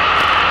now?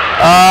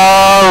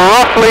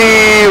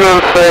 Roughly, we'll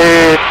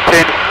say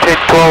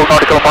 10-12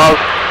 nautical miles.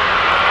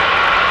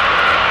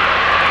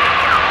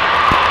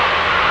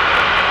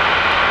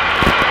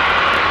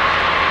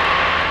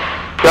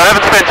 I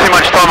haven't spent too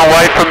much time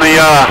away from the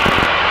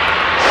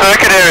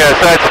circuit area,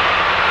 so it's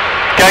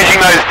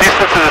gauging those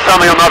distances is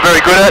something I'm not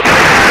very good at.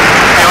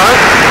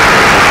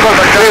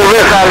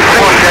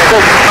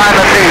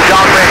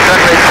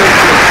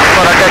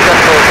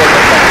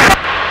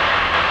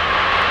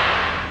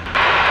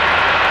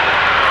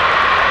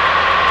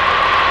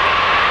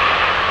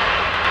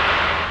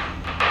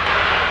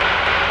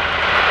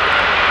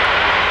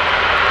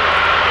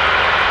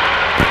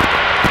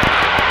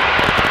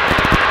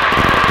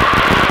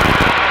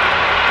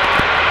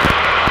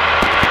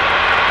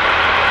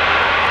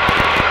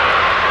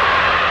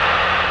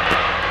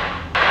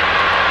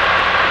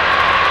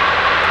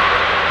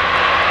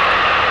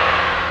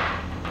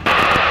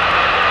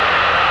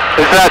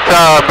 Is that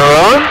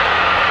Maroon?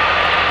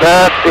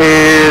 That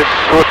is,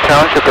 what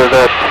township is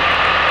that?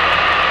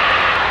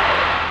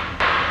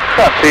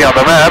 Can't see on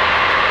the map.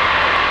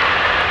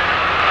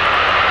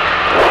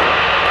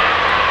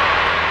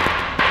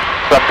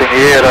 Something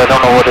here, I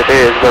don't know what it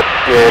is, but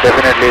yeah,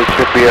 definitely it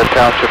should be a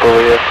township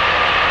over here.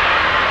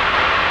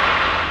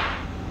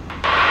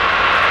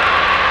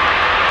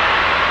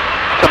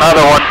 It's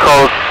another one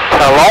called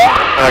Talon.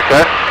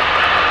 Okay.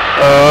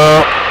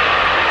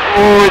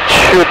 It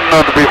should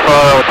not be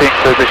far, I think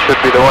so. This should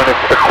be the one if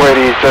the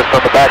query is just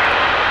on the back.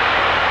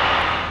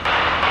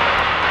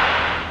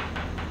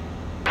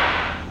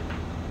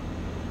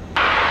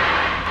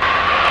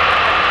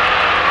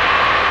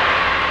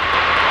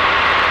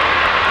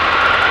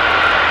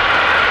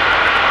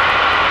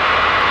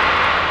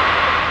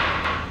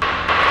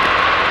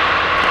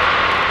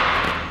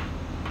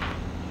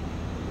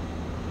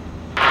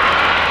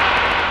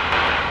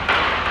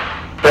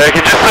 Yeah, you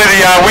can just see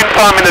the wind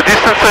farm in the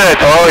distance there.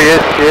 Oh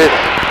yes, yes.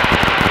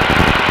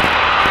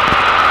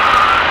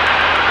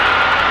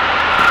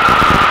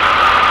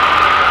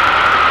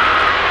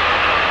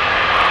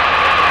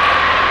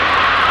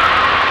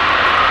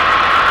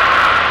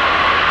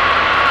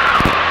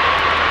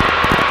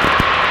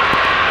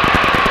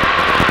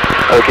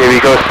 Okay, we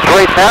go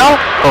straight now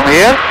from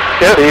here.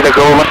 Yep. See the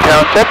Goulburn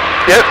Township.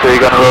 Yep. So we're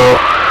gonna go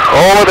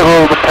over the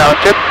Goulburn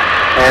Township,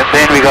 and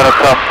then we're gonna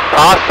come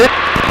past it.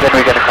 Then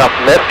we're gonna come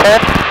left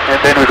hand, and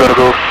then we're gonna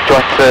go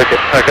joint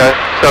circuit. Okay.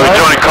 So we're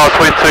joining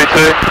Crosswind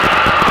 2-2.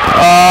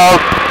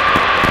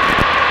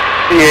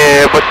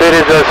 Yeah, but there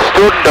is a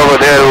student over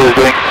there who is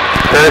doing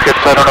circuits.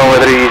 I don't know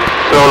whether he's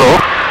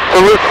solo. So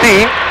we'll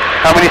see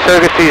how many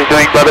circuits he's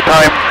doing by the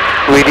time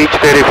we reach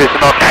there if it's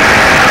not.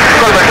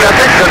 Goulburn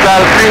Captain,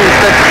 Gazelle 3,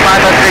 set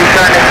minus 3,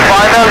 turn in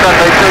final,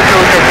 runway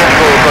 22, taking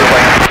for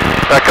Goulburn.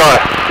 That guy?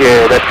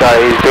 Yeah, that guy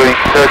is doing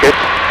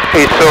circuits.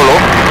 He's solo.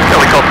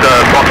 Helicopter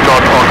Foxtrot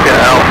Oscar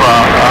Alpha,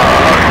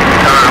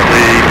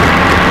 currently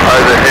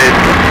overhead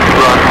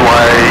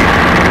runway,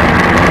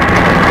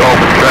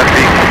 Goulburn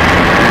traffic,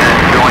 and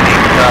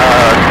joining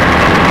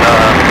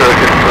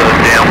circuits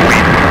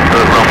downwind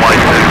of runway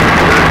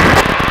 22.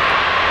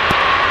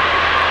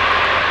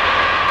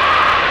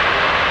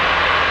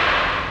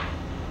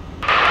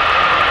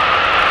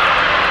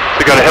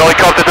 We got a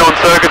helicopter doing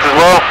circuits as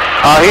well.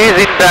 He's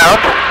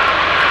inbound.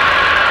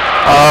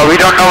 We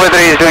don't know whether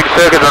he's doing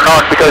circuits or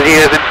not because he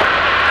hasn't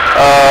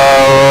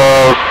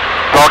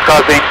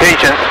broadcast the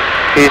intentions.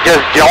 He's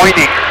just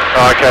joining.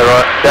 Okay,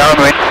 right.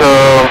 Downwind, so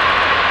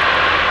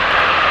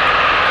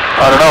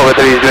I don't know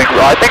whether he's doing.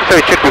 I think so.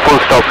 It should be full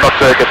stop, not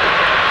circuits.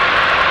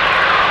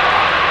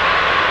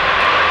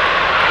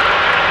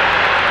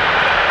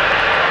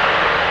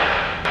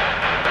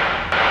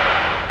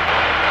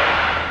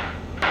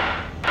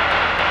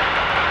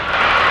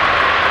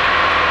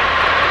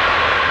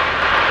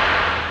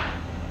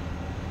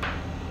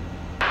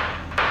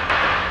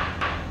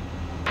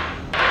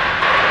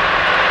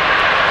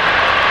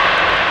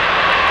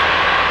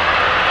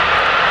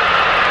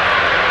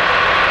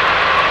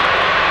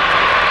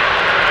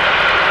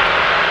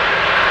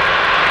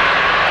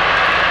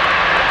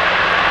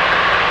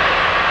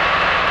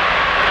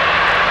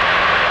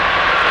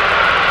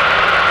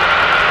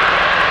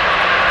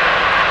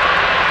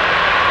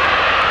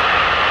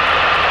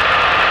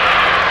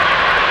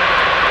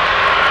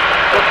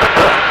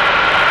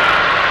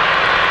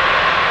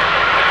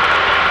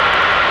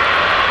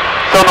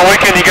 On the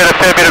weekend you get a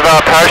fair bit of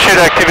parachute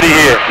activity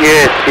here.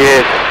 Yes,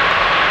 yes.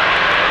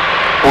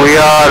 We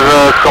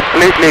are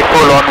completely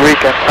full on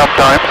weekends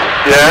sometimes.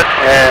 Yeah.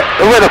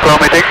 The weather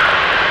permitting,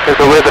 if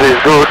the weather is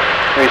good,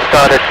 we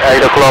start at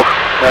 8 o'clock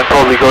and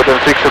probably go till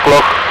 6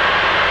 o'clock.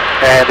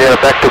 And they are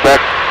back to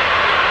back.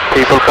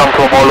 People come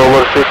from all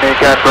over Sydney,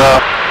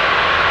 Canberra.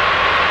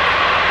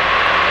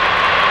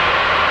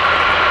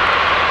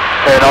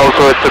 And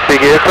also it's a big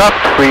aircraft,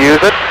 we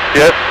use it.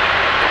 Yes.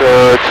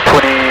 So it's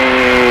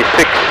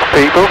 26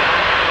 people.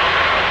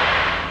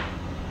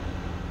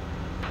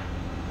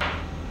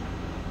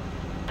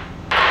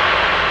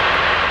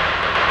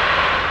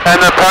 And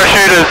the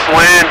parachuters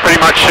land pretty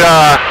much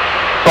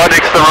right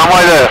next to the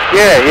runway there?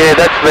 Yeah, yeah,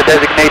 that's the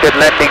designated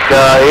landing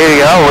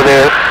area over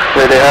there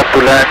where they have to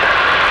land.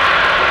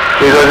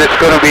 Because it's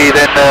going to be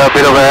then a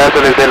bit of a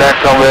hassle if they land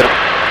somewhere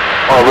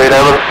or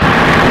wherever.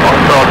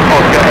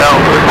 Oscar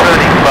Alpha,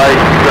 returning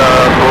base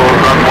for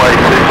runway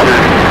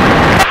 22.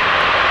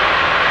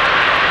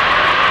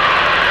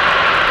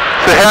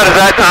 So how does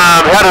that,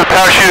 how do the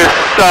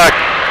parachutists,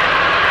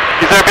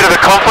 is there a bit of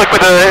a conflict with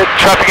the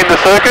traffic in the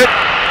circuit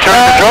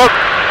during the drop?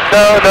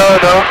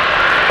 No.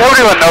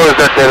 Everyone knows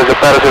that there is a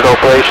parachute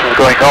operation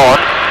going on,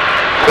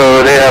 so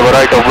they have a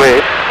right of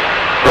way,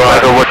 no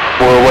matter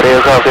what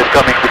aircraft is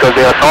coming, because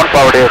they are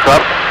non-powered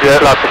aircraft, they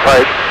are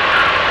classified.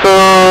 So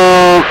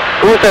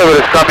whoever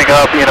is coming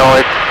up, you know,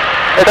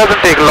 it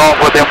doesn't take long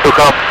for them to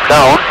come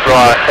down,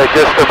 right? It's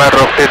just a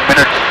matter of 10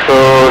 minutes. So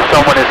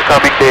someone is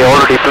coming, they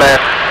already plan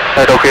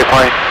that, okay,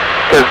 fine,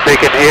 because they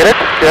can hear it,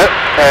 yeah,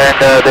 and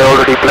they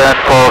already plan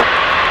for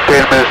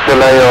 10 minutes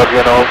delay, or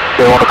you know,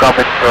 they want to come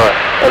in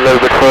a little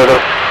bit further.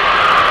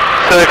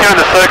 So if you're in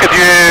the circuit,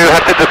 you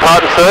have to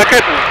depart the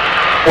circuit and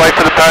wait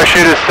for the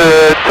parachuters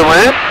to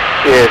land?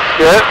 Yes,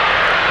 yeah.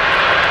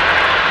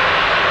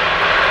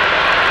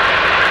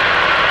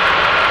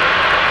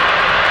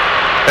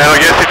 And I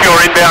guess if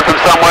you're inbound from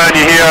somewhere and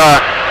you hear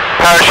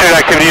parachute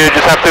activity, you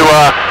just have to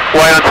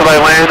wait until they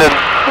land, and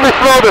we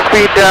slow the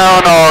speed down,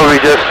 or we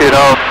just, you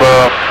know,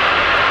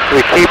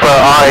 we keep an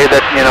eye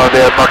that, you know,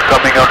 they are not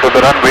coming onto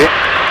the runway.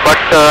 But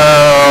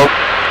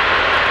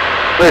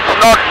it's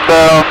not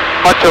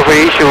much of an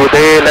issue.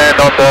 They land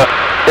on the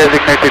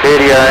designated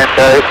area, and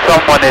if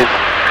someone is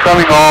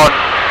coming on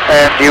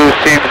and you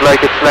seems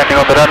like it's landing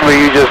on the runway,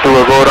 you just do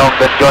a go around,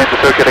 then join the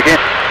circuit again.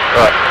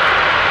 Right.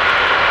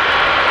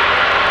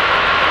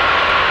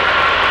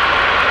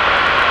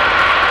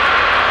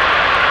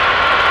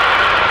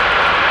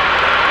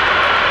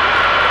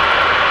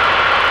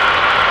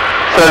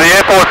 So the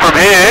airport from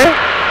here,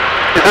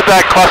 is it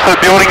that cluster of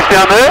buildings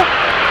down there?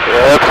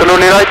 Yeah,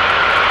 absolutely right.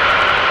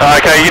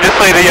 Okay, you just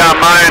see the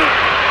mown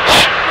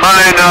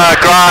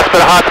grass, but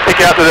hard to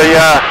pick out the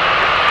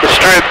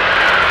strip.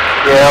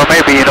 Yeah, or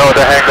maybe, you know,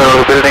 the hangar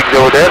or the buildings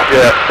over there.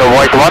 Yeah, the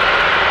white one.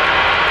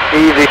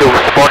 Easy to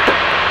spot.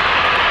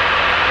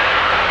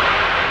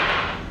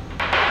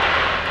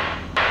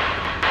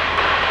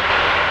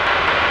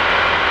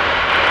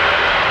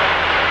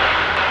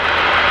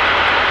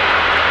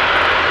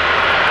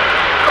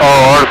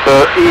 Or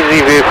the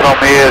easy way from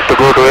here to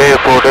go to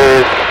airport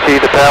is, see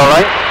the power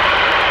line?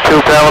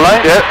 2 power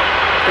lines? Yeah.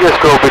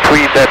 Just go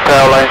between that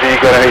power lines and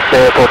you're gonna hit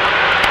the airport.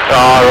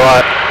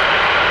 Alright.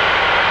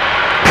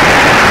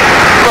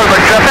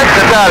 traffic,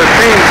 Gazelle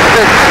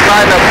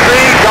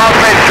 3693,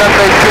 Goulburn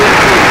runway 23,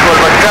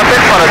 Goulburn traffic,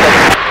 monitor.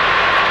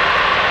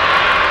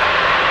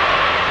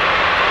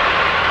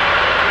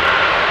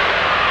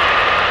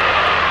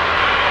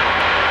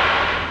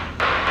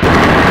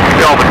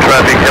 Goulburn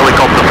traffic,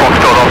 helicopter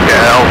Foxtrot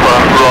Oscar Alpha,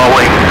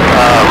 rolling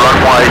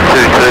runway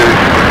 22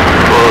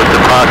 for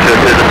departure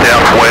to the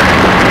southwest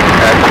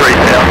at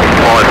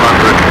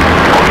 3,500,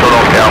 Foxtrot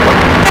Oscar Alpha.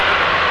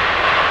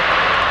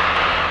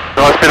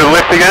 Nice bit of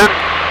lift again.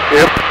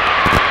 Yep.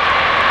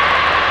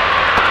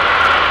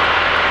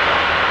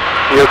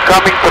 You're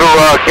coming through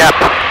a gap.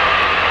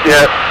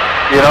 Yeah.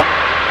 You know,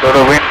 so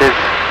the wind is...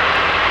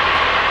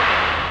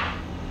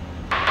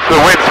 So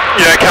the wind's,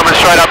 coming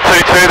straight up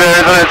 2-2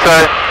 there, isn't it? So...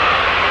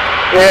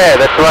 Yeah,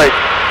 that's right.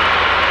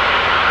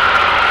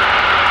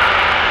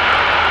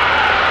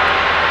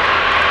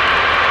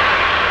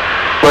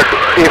 But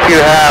if you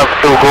have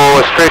to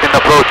go straight in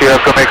approach, you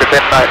have to make a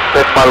 10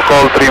 mile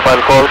call, 3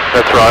 mile call.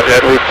 That's right,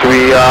 yeah. Which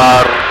we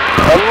are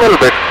a little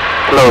bit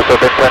closer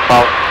than 10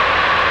 miles.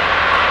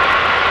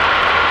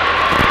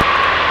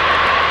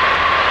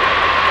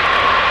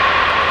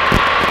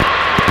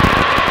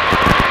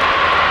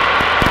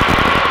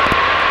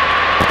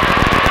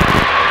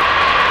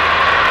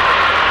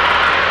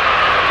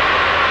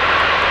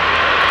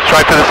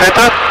 Straight to the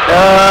centre?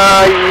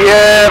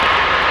 Yeah.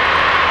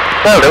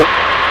 That'll do.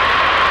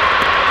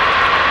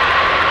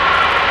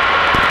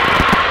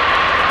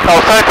 Oh,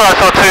 so far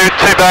it's not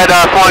too bad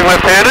flying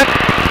left-handed.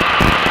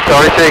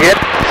 Sorry, say again?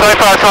 So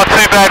far it's not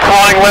too bad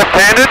flying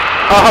left-handed.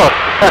 Oh,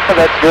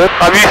 that's good.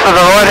 I'm used to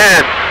the right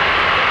hand.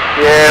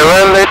 Yeah,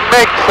 well, it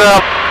makes a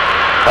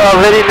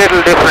very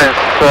little difference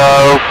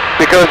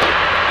because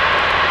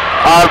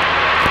our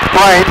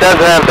plane does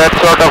have that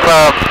sort of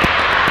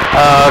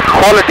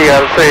quality,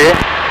 I'll say,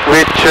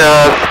 which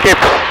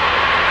skips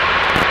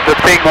the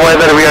thing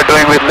whether we are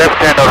doing with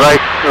left hand or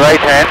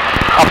right hand.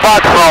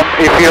 Apart from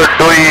if you're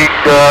doing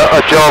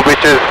a job which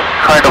is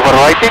kind of a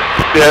writing,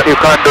 you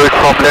can't do it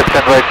from left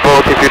and right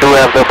both. If you do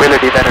have the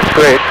ability, then it's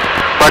great.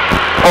 But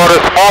for a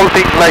small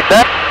thing like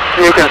that,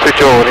 you can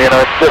switch over. It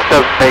just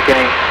doesn't make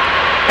anything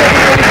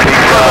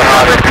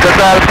harder.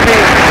 Gazelle 3,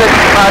 6,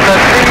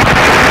 minus 3,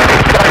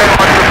 coming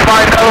on to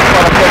final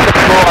for a second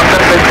go on the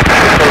bridge.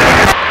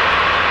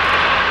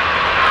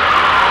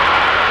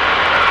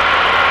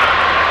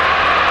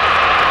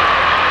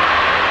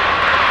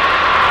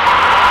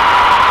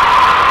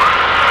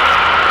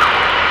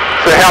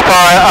 So how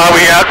far are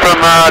we out from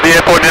the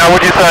airport now, would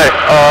you say?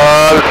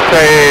 Let's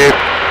say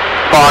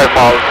 5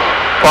 miles.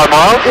 5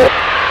 miles? Yep.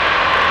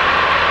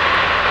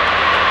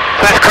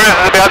 So this cruise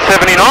is about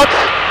 70 knots?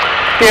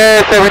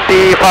 Yeah,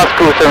 70, fast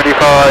cruise 75.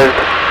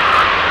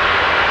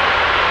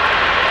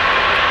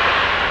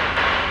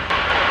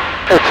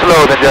 It's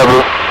slower than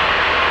Jabiru.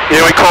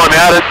 Yeah, we climb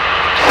out at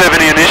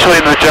 70 initially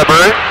in the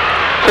Jabiru.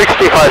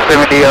 65,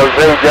 70 I was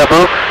there in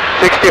Jabiru.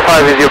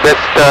 65 is your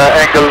best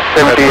angle,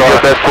 70 is your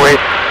best weight.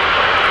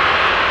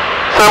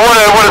 So what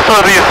are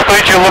sort of the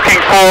speeds you're looking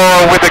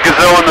for with the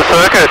Gazelle in the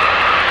circuit?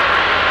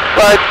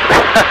 But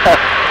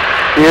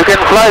you can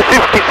fly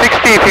 50,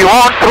 60 if you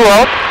want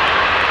throughout.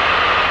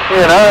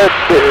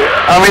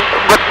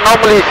 But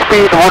normally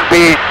speed would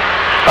be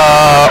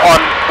on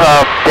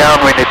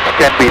downwind it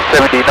can be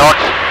 70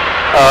 knots,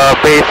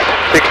 base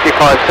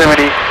 65,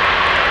 70.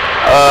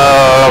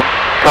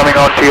 Coming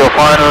on to your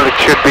final it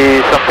should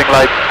be something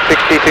like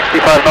 60,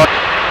 65 knots.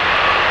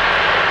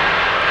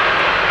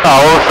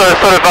 Oh, so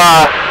sort of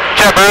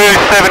Jabiru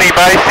 70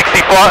 base,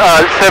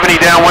 70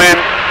 downwind,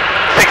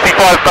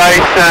 65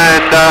 base,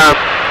 and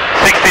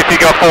 60 if you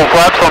got full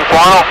flaps on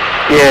final.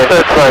 Yeah,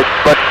 that's right.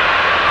 But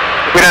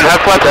we don't have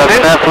flaps.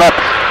 Doesn't have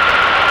flaps.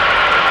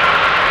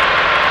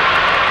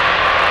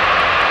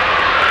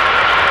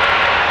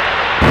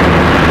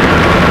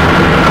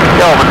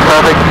 Goulburn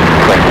traffic,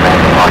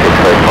 market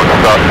 3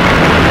 Foxtrot,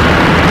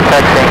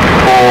 taxiing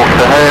for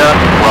Sahara,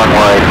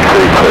 runway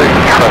 22,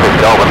 traffic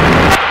Goulburn.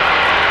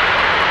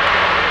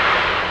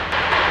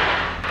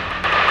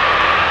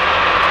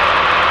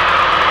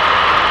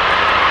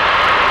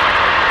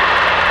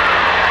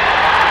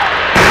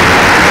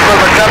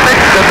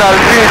 Gazelle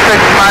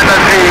 36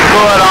 minus 3,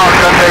 go around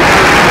runway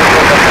 22.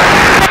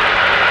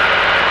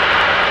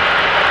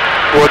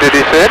 What did he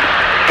say?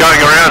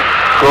 Going around.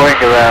 Going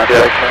around,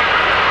 yeah. Okay.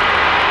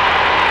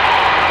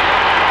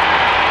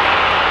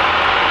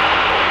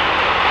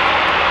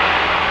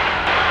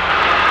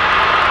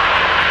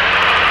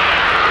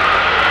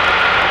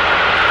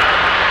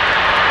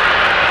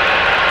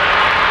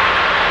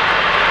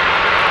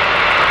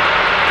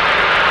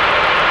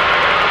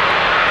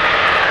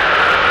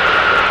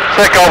 Is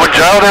that Goulburn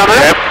Jail down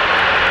there? Yep.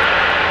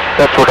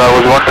 That's what I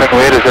was wondering,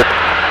 where is it?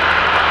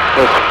 It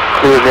was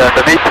clearly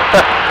underneath.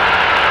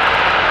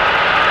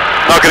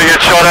 Not going to get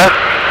shot at?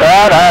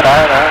 No.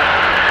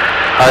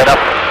 High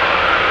enough.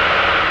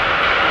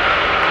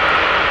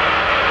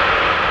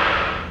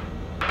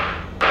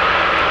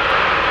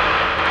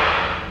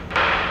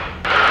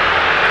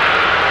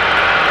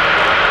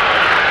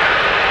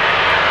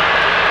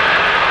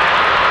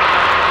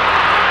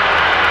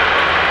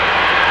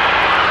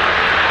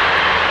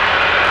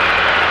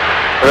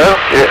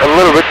 Yeah, a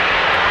little bit.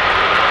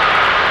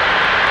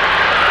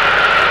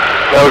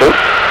 That'll do.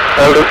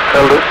 That'll do.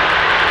 That'll do.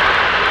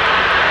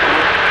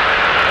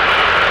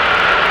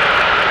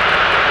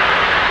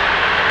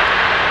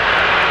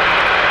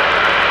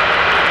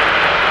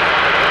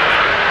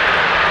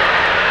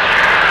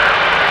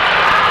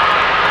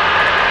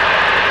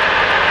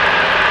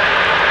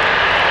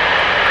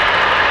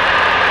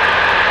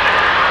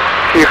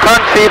 You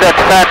can't see that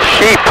fat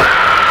sheep.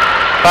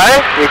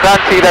 Right? You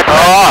can't see that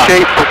fat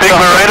sheep. The big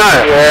merino?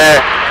 Yeah.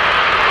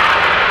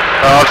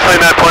 Oh, I've seen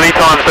that plenty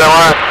times, don't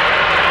I?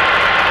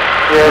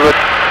 Yeah, but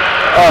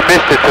I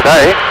missed it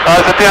today.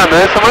 Oh, is it down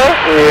there somewhere?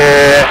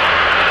 Yeah.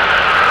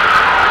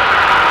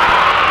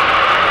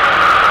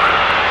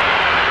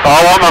 Oh,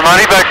 I want my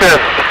money back then.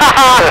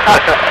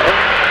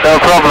 No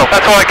problem.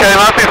 That's why I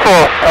came up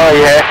before. Oh,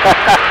 yeah.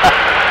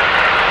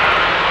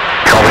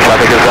 Goulburn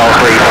Flight Gazelle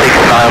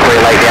 3693,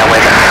 lay down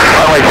wind.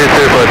 Runway 22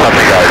 for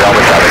something go,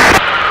 Goulburn Flight.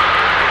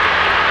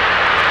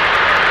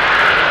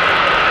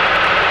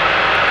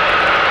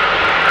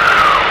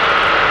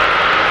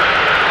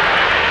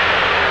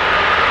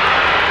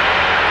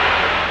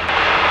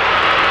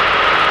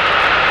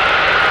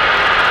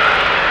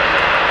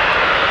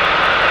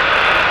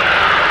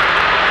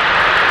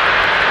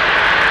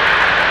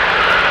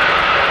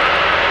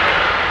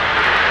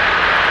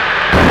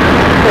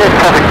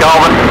 Traffic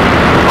Goulburn.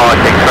 Oh, I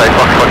think so.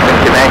 Foxtrot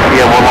 60 man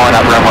here. We'll line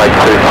up runway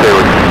 22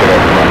 and get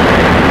out.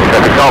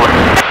 Traffic Goulburn.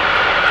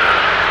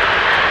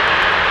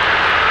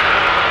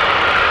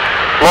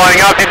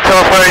 Lining up, didn't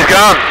tell us where he's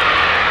going.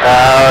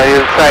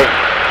 He'll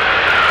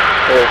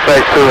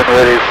say soon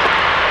where he's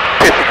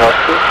pissing off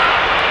to.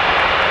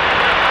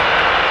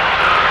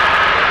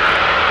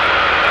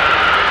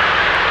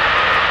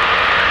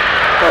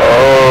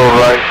 Oh,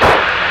 right.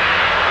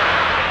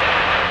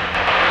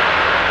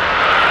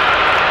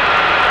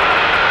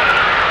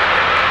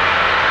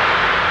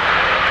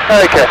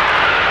 Okay,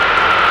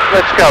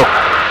 let's go.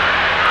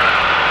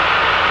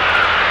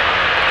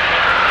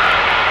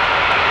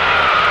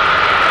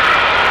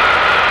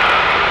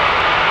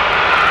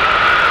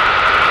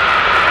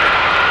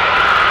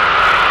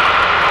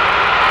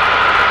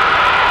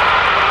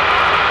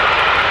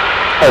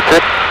 That's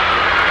it.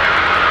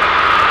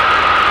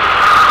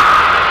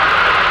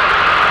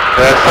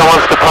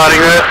 Someone's departing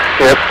there.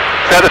 Yep.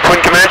 Is that the Twin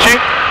Comanche?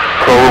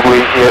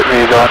 Probably, yep,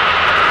 he's on.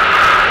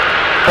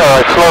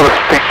 Alright, slow the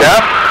speed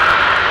down.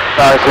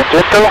 Nice and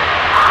gentle.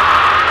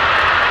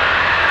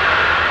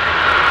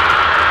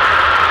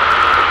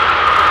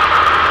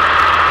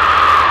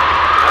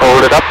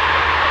 Hold it up.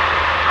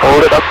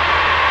 Hold it up.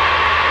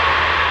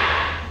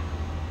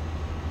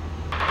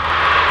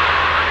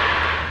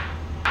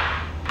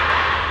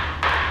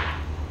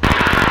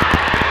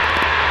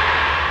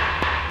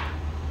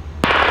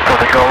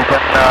 Traffic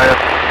Goulburn,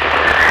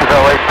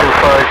 Gazelle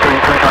 8253,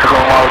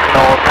 391 miles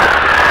north,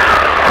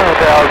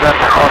 2000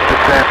 on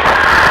descent,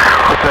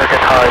 for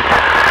circuit height.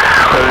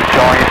 Will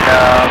join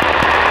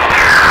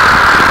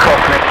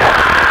crosswind.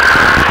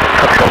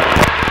 Let's go.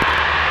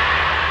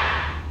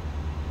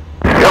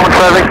 Goulburn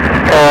traffic,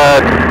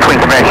 Twin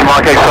Comanche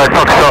Mike X-ray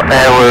Foxtrot.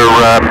 Now we're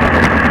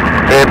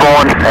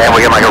airborne and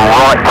we're going to make a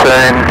right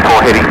turn for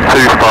heading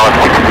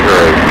 256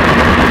 degrees.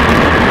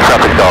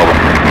 Traffic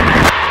Goulburn.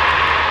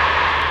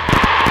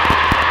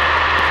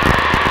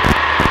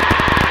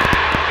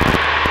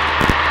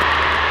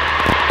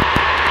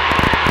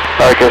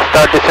 Okay,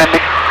 start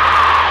descending.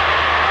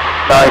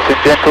 Nice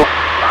and gentle.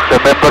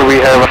 Remember we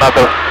have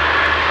another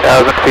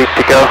 1,000 feet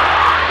to go.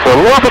 So a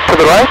little bit to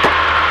the right.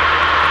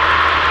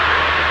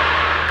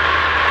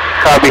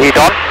 Cabin heat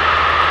on.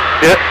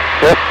 Yep.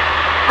 Yep.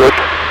 Good.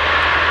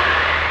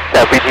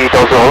 Cabin heat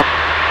also on.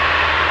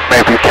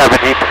 Maybe cabin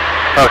heat.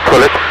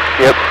 Cool it.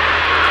 Yep.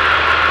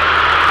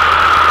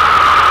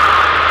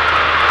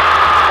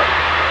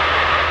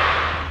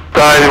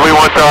 So we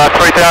want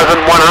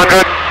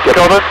 3,100. Yep.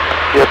 Goulburn.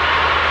 Yep.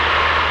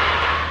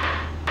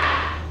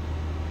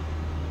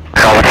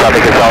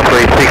 Traffic is on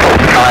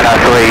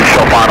 36903,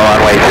 short final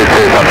runway 22,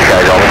 something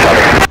goes on the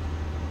traffic.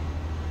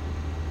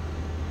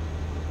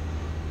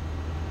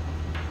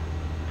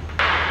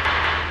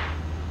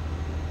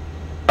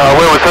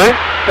 Where was he?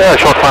 Yeah,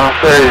 short final,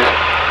 there he is.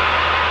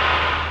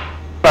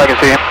 I can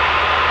see him.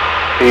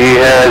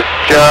 He has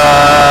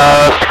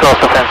just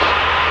crossed the fence.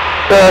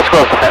 Just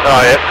crossed the fence.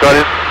 Oh yeah, got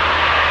him.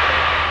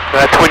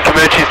 Twin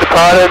Comanche's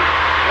departed.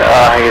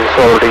 He's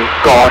already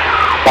gone,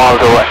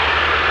 miles away.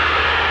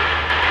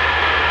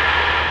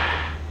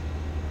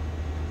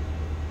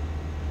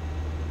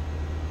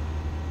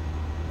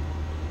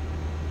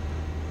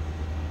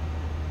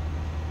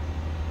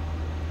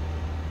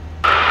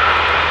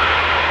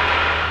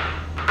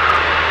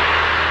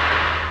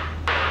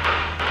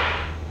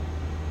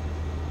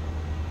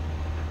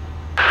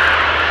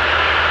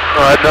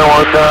 Alright, no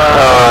one,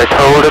 alright,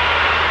 hold it.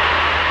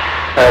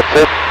 That's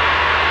it.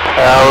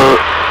 Power.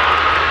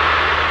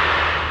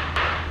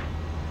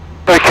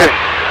 Okay.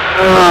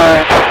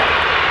 Alright.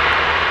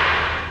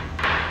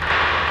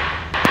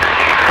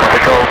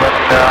 Traffic Goulburn,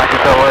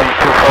 Gazelle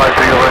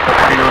 8253, you're in the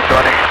field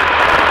running.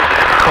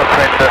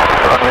 Crosswind,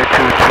 runway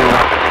 22.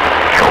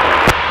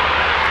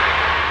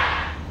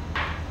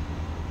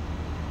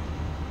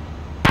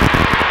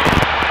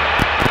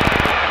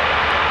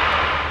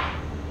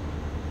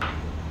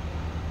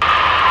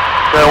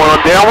 Now we're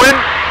on downwind.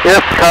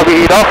 Yep, copy,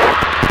 heat off.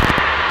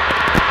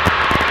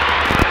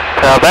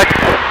 Power back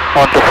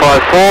onto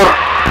 5-4.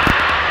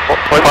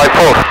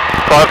 5-4.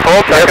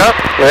 5-4, back up.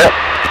 Yep.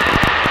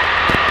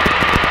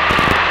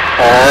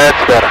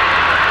 That's better.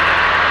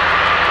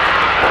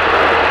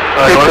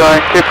 Keep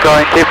going, keep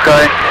going, keep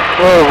going.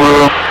 More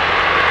room.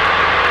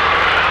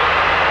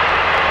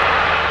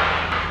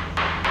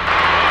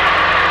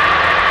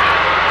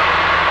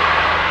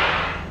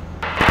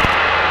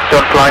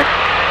 Don't climb.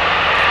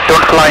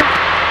 Don't climb.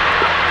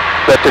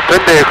 That's it,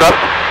 trim the aircraft.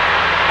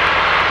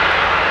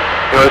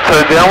 You want to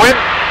turn downwind?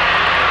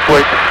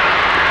 Wait.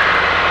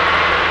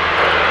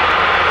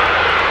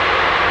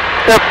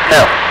 Yep,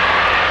 now.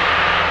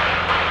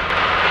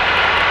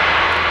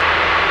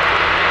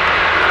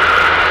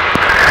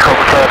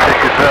 Cover traffic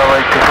is now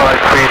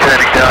 825,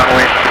 turning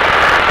downwind.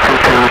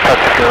 22,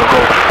 touch to go,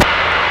 Golf.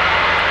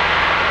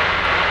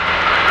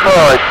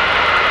 Alright.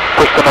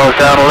 Push the nose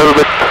down a little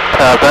bit,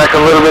 power back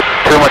a little bit,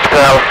 too much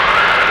power.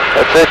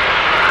 That's it.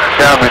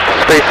 Downwind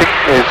spacing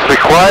is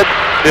required.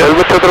 A little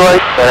bit to the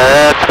right.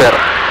 That's better.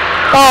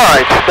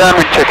 Alright,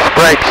 downwind checks,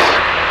 brakes.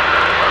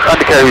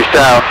 Undercarriage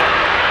down.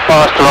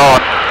 Master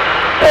on.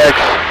 X.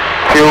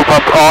 Fuel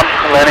pump on.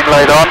 Landing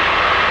light on.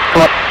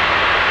 Come on.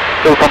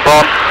 Fuel pump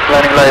on.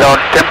 Landing light on.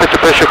 Temperature,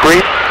 pressure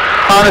green.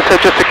 Harness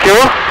edges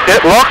secure.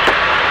 Yep. Locked.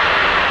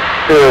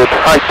 Good.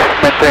 Height.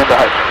 Maintain the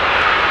height.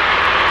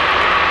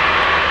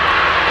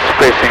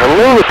 Spacing a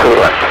little bit to the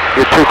right.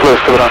 You're too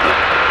close to the runway.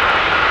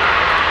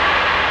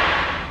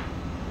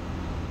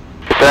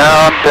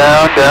 Down,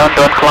 down, down,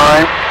 don't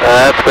climb.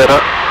 That's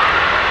better.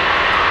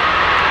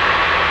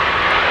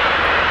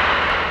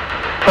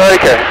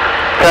 Okay,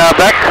 power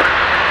back.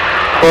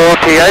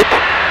 48.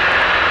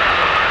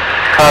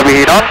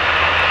 Carby heat on.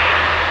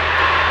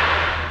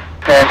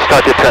 And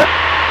start your turn.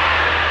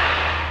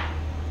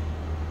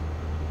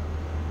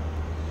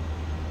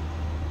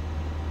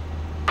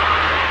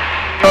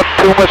 Not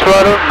too much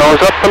rudder.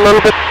 Nose up a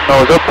little bit.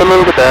 Nose up a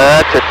little bit.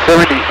 That's it.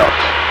 70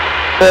 knots.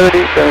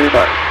 70,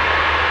 79.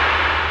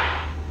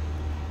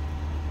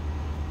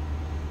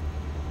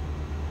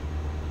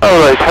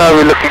 Alright, how are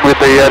we looking with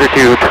the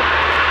attitude?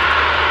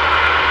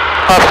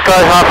 Half sky,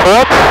 half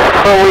earth.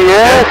 Oh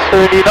yes,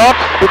 70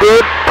 knots, we're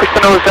good. Push the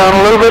nose down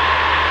a little bit.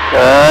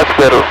 That's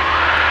better.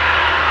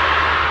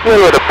 A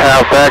little bit of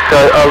power back,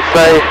 I'll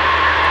say.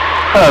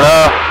 I don't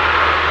know.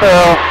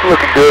 Well,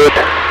 looking good.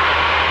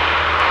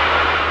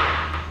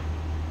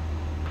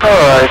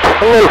 Alright,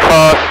 a little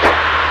fast.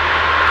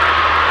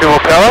 Few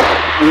more power.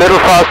 A little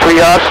fast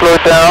we are, slow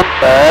it down.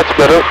 That's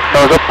better.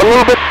 Nose up a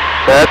little bit.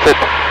 That's it.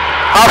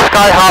 Half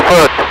sky, half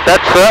earth.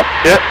 That's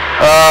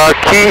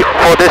key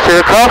for this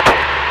aircraft.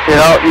 You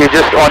know, you're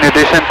just on your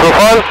descent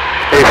profile.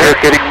 If you're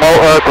getting more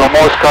earth or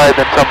more sky,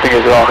 then something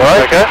is wrong,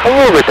 right? Okay. A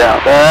little bit down.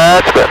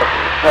 That's better.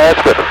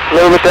 That's better. A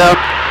little bit down.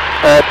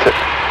 That's it.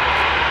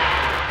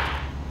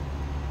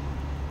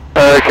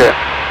 Okay.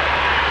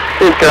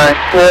 Keep going.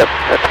 Yep,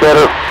 that's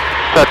better.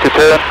 Start to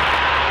turn.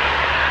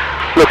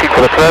 Looking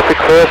for the traffic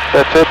first.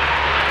 That's it.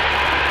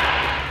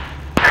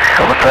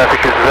 Cover traffic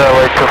is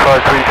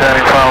 8253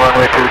 turning final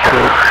runway 22.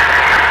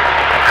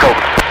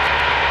 Cover.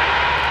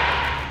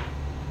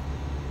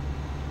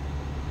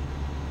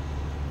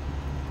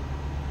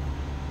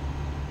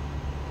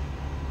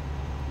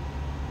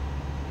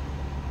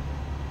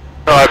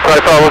 Alright,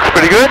 profile looks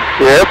pretty good.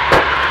 Yep.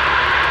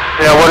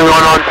 Now what do we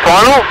want on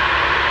final?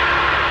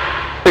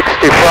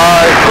 65.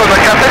 For the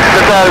captain,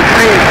 Gazelle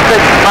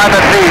 36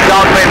 minus 3,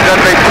 downwind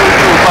runway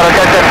 22 for a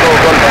catch and go,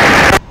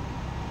 Goulburn.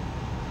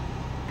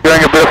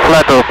 Going a bit of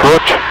flatter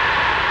approach.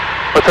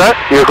 What's that?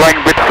 You're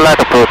going a bit flat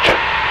approach.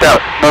 Down,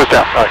 nose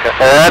down. Okay.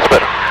 That's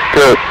better.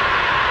 Good.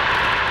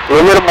 A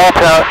little bit more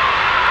power.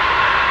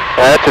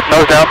 That's it,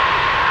 nose down.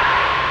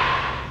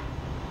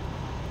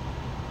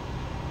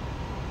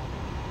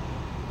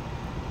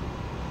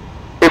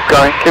 Keep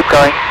going, keep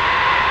going.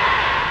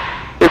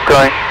 Keep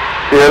going.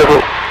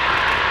 Beautiful.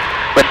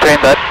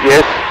 Maintain that.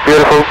 Yes,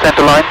 beautiful.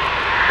 Center line.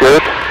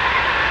 Good.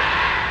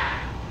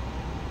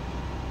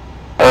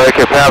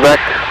 Okay, power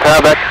back,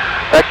 power back.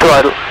 Back to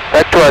idle,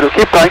 back to idle.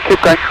 Keep going,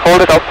 keep going.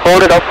 Hold it up,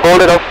 hold it up, hold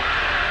it up.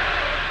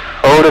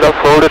 Hold it up,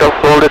 hold it up,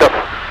 hold it up.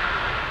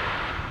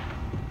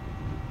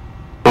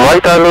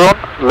 Right idle on,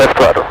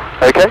 left idle.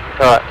 Okay?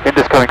 Alright, wind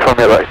is coming from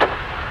your right.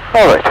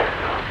 Alright.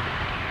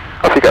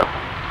 Off you go.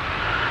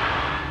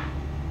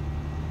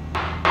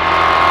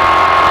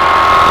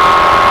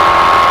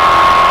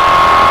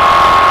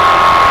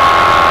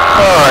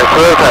 Alright,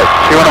 very tight.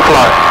 You wanna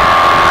fly.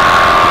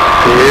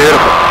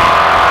 Beautiful.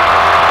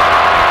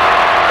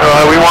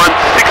 We want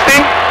 60?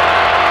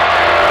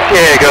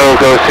 Yeah,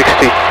 go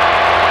 60.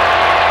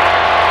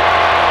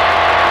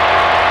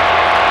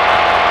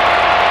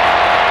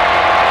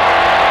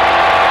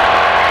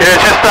 Yeah,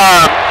 just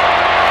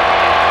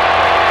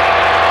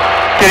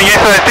getting used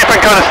to those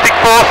different kind of stick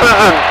forces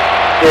and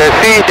Yeah,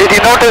 see, did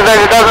you notice that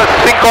it doesn't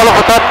sink all of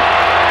a sudden?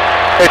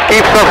 It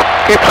keeps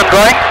on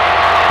going?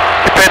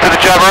 Compared to the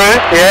Jabiru?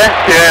 Yeah?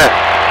 Yeah.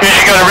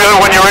 Usually got to really,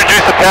 when you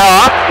reduce the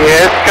power,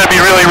 yes, got to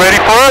be really ready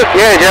for it.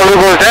 Yeah, Jabiru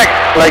goes down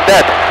like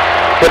that.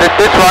 But in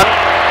this one,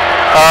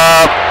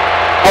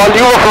 while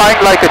you were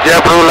flying like a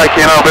Jabiru, like,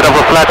 you know, a bit of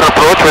a flatter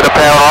approach with the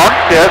power on,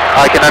 yes,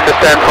 I can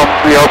understand from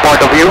your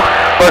point of view,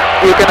 but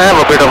you can have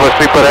a bit of a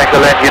sweeper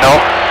angle and, you know,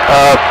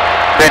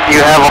 then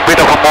you have a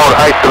bit of a more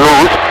height to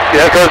lose,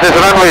 yeah, because this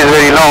runway is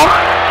very long,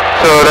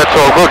 so that's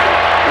all good.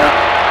 Yeah.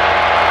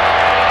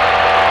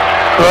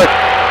 Right.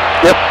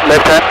 Yep,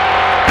 left hand.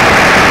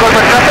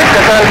 Goulburn traffic,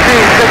 Gazelle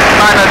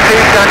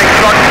 36-3, turning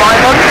front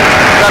final,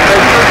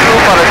 runway 22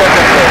 for a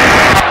second place.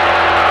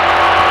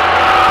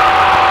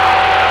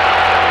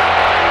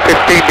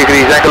 15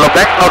 degrees angle of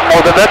bank, not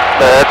more than that,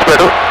 that's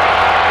better.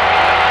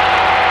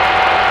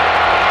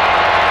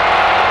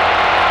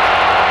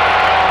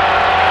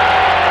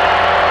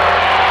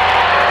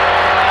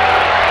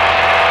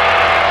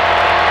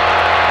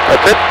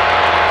 That's it.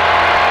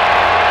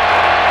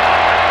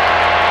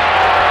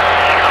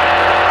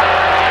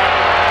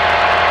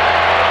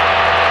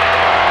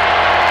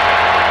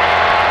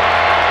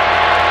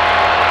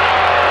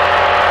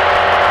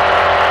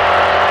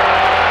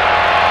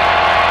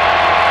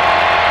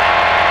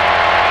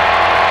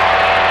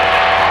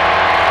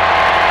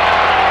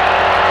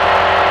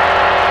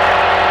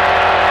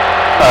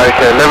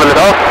 Okay, level it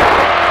off.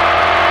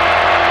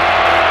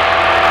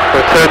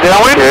 Let's turn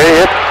downwind. Yeah,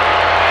 yep.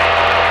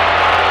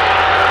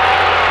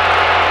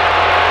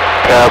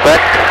 Power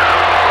back.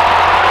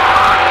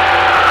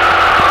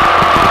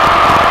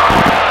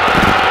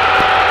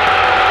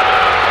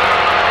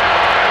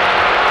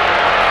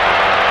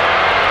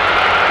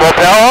 More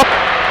power off.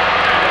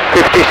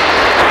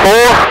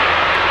 54.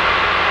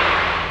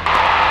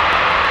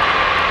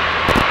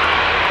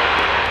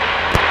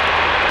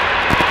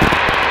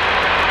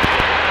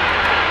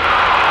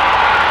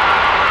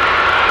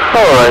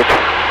 Alright.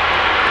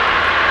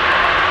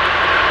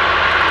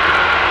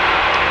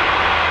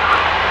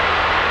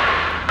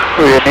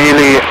 We're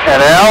nearly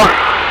an hour.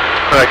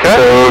 Okay.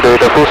 So do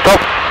the full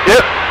stop.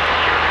 Yep.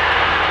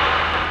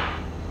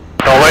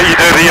 I'll let you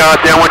do the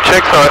downwind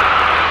check, so.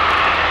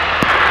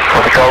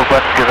 For the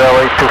Goulburn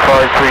Gazelle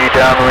 8253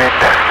 downwind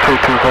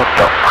 22 full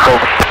stop.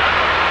 Goulburn.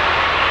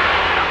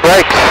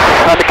 Right,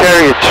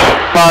 undercarriage,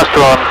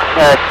 master on,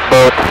 at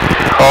both,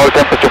 all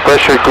temperature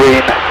pressure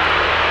green.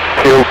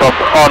 Fuel pump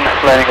on,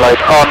 landing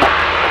light on,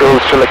 fuel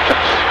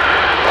selections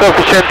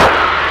sufficient,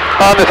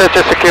 harness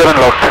hatches secure and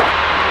locked.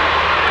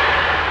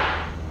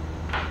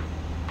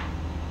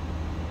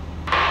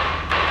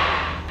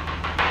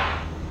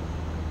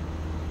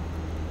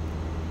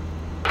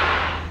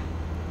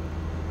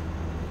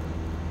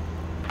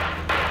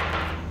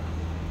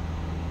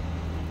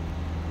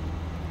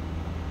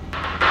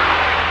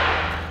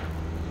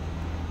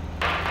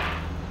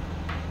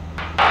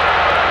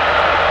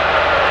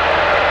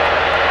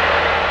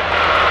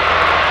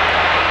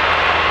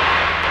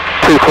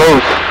 Too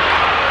close.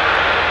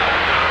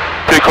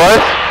 Too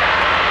close?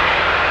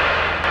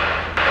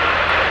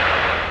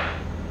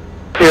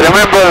 You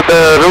remember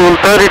the rule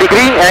 30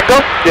 degree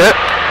angle? Yeah.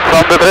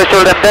 From the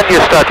threshold and then you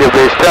start your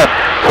base turn.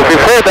 So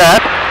before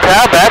that,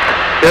 power back.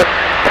 Yep.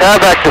 Power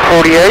back to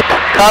 48.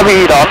 Carby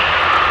heat on.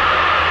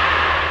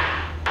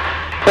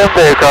 Then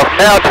the aircraft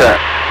now turn.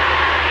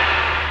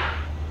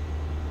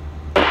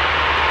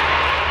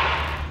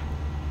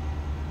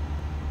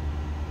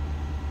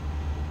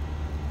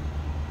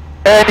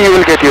 And you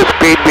will get your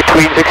speed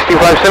between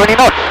 65-70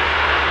 knots.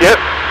 Yep.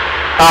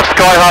 Half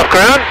sky, half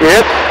ground.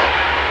 Yes.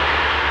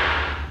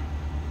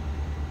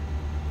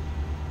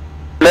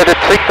 Let it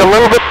sink a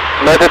little bit.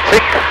 Let it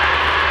sink.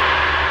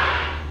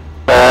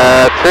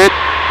 That's it.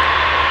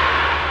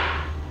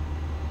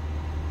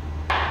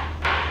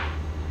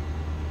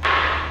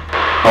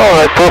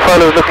 Alright,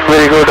 profile is looking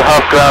very good.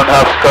 Half ground,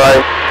 half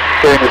sky.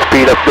 Getting the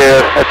speed up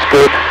there. That's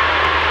good.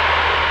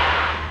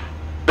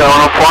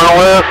 Down on final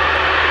there.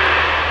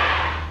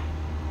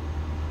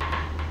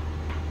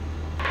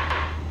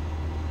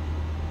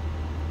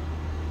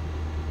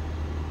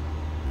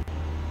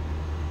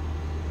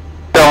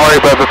 Don't worry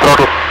about the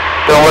throttle.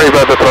 Don't worry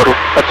about the throttle.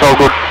 That's all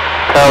good.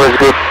 Power is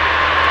good.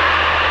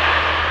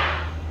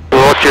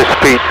 Watch your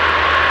speed.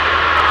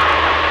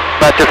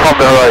 Match it from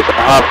the horizon.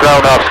 Half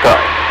ground, half sky.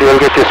 You will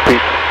get your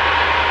speed.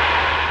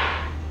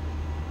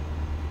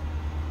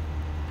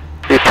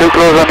 You're too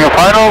close on your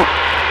final.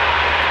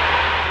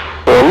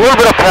 So a little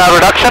bit of power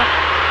reduction.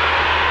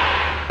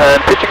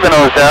 And pitching the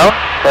nose down.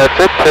 That's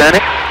it.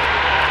 Turning.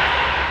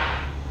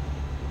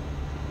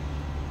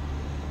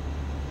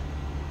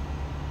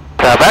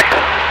 Power back.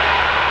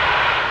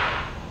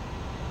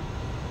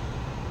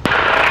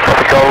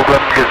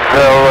 Goulburn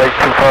Gazelle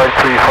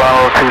 8253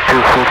 final 22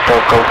 full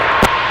stop go.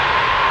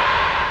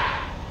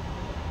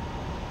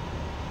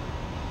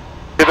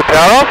 Get the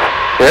power off?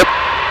 Yep.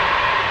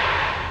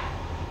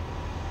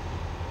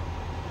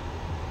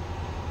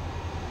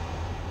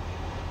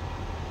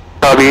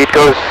 Carby heat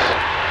goes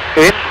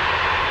in.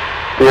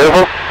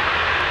 Beautiful.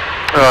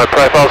 Alright,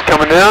 profile's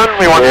coming down.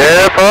 We want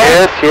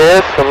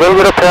yes, a little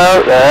bit of power.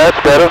 That's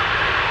better.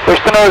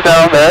 Push the nose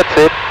down. That's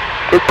it.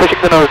 Keep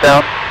pushing the nose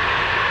down.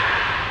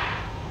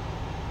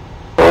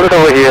 Hold it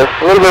over here.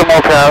 A little bit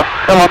more power.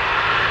 Come on.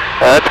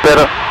 That's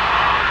better.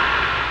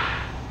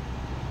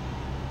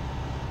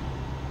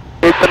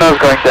 Keep the nose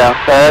going down.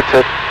 That's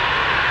it.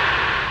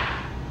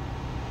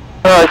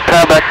 Alright,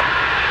 power back.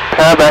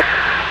 Power back.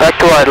 Back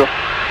to idle.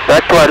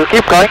 Back to idle.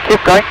 Keep going.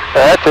 Keep going.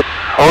 That's it.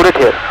 Hold it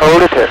here.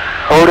 Hold it here.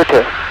 Hold it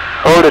here.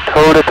 Hold it,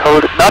 hold it,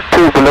 hold it. Not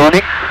too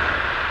ballooning.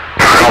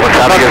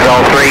 Skyfox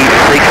Gazelle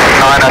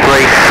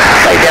 3693.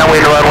 Stay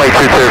downwind runway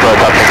 22 for a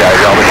touch and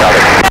go.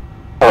 Skyfox.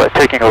 Alright,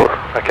 taking over.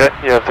 Okay,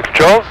 you have the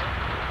controls.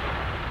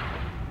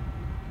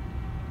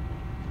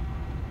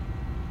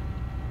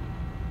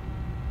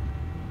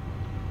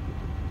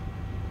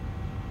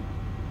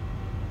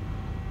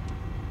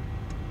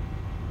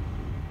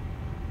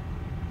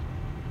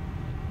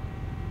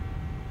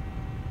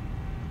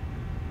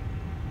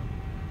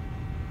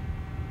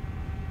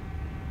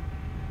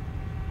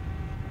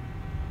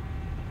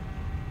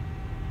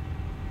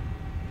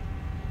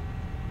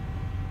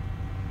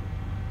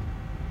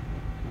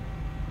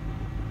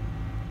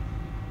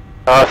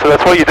 So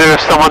that's what you do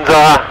if someone's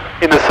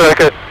in the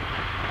circuit.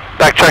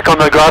 Backtrack on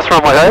the grass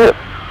runway, hey?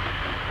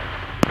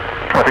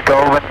 The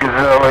Goulburn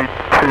Gazelle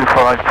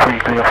 8253,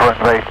 clear for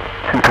runway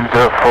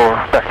 2204,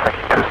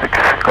 backtracking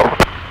 26, Goulburn.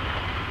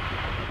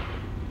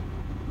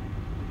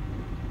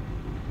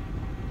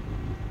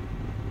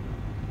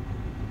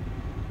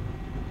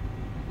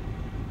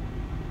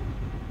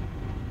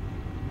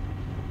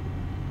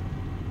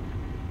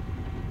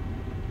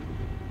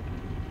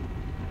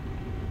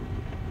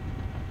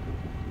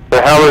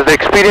 How was the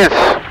experience?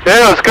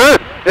 Yeah, it was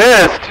good.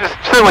 Yeah, it's just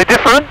certainly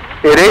different.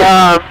 It is.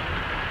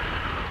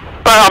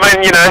 But I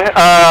mean, you know,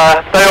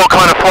 they all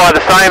kind of fly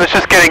the same. It's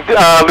just getting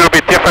a little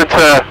bit different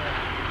to.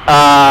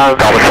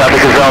 Goulburn traffic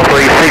Gazelle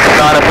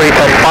 3693,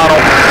 taking final.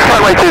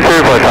 Runway 22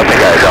 for something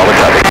goes. Goulburn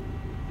traffic.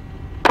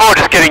 More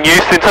just getting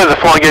used, in terms of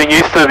flying, getting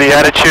used to the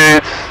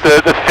attitudes,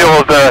 the feel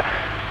of the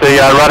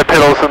rudder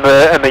pedals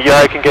and the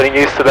yoke, and getting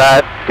used to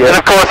that. Yeah. And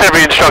of course,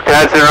 every instructor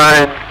has their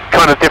own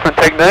kind of different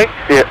technique.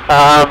 Yeah.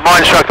 My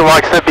instructor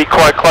likes to be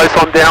quite close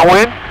on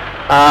downwind,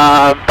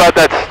 but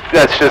that's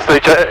just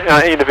each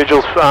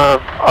individual's.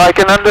 I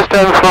can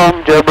understand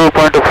from Jabiru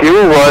point of view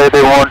why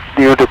they want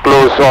you to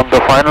close on the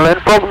final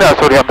end.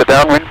 Sorry, on the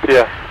downwind.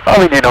 Yeah. I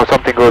mean, you know,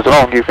 something goes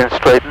wrong, you can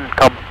straighten,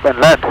 come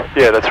and land.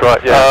 Yeah, that's right.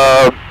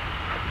 Yeah.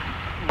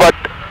 But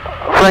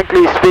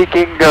frankly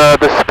speaking, the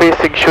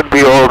spacing should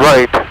be all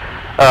right.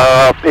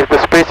 If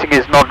the spacing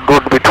is not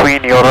good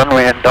between your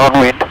runway and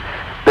downwind,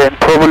 then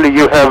probably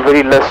you have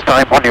very less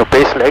time on your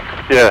base leg.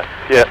 Yeah,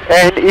 yeah.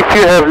 And if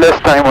you have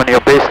less time on your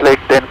base leg,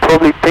 then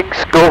probably things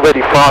go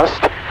very fast.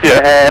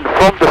 Yeah. And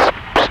from the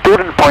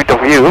student point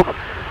of view,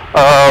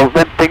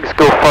 when things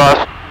go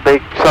fast, they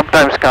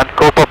sometimes can't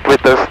cope up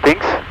with those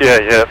things. Yeah,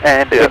 yeah.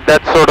 And yeah. in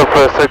that sort of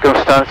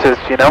circumstances,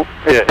 you know,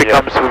 it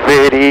becomes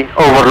very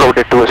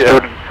overloaded to a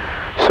student.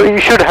 So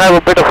you should have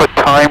a bit of a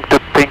time to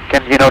think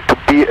and, you know, to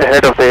be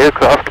ahead of the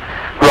aircraft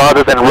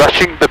rather than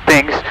rushing the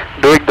things,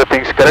 doing the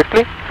things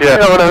correctly. Yeah.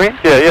 You know what I mean?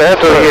 Yeah, yeah.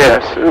 So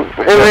yes,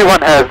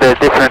 everyone has their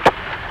different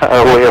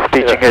way of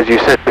teaching, as you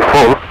said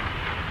before.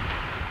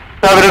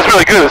 No, but it's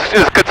really good.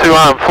 It's good to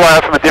fly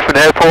out from a different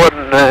airport,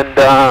 and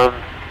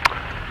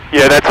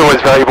yeah, that's always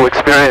a valuable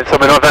experience.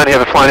 I mean, I've only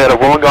ever flown out of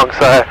Wollongong,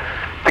 so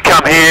to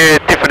come here,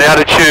 different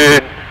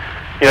altitude,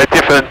 you know,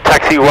 different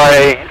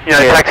taxiway, you know,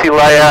 taxi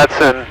layouts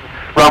and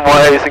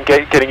runways, and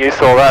getting used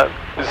to all that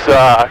is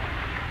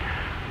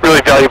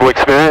really valuable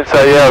experience.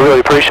 So yeah, I really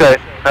appreciate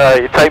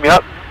you take me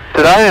up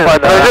today. And, My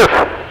pleasure.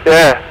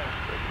 Yeah,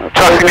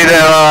 trusting me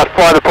to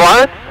fly the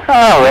plane.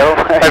 Oh well.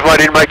 Hope I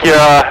didn't make you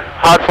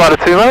hard flutter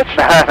too much.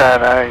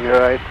 No, you're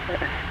right.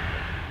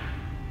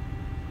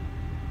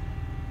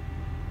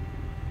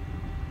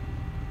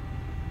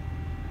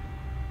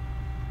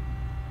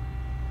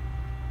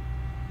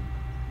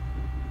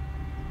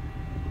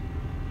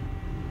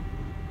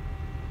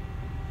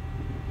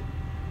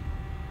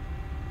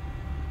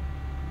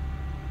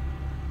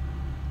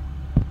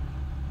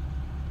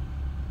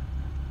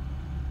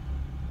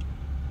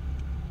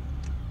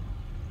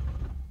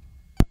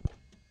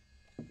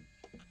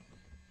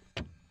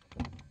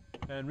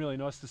 And really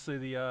nice to see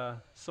the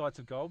sights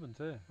of Goulburn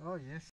too. Oh yes.